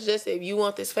no, it's just if you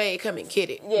want this fade, come and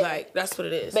get it. Yeah. Like, that's what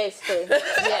it is. Basically,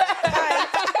 yeah.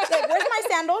 Like, where's my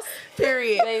sandals?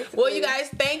 Period. Basically. Well, you guys,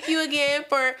 thank you again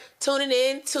for tuning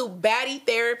in to Baddie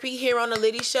Therapy here on the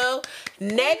Liddy Show.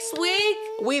 Next week,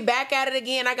 we back at it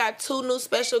again. I got 2 new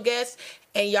special guests,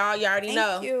 and y'all already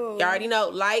know. Y'all already know.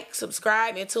 Like,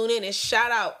 subscribe, and tune in. And shout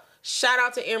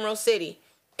out to Emerald City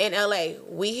in LA.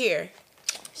 We here.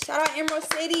 Shout out Emerald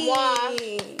City. Wow.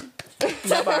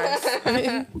 No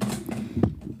bars.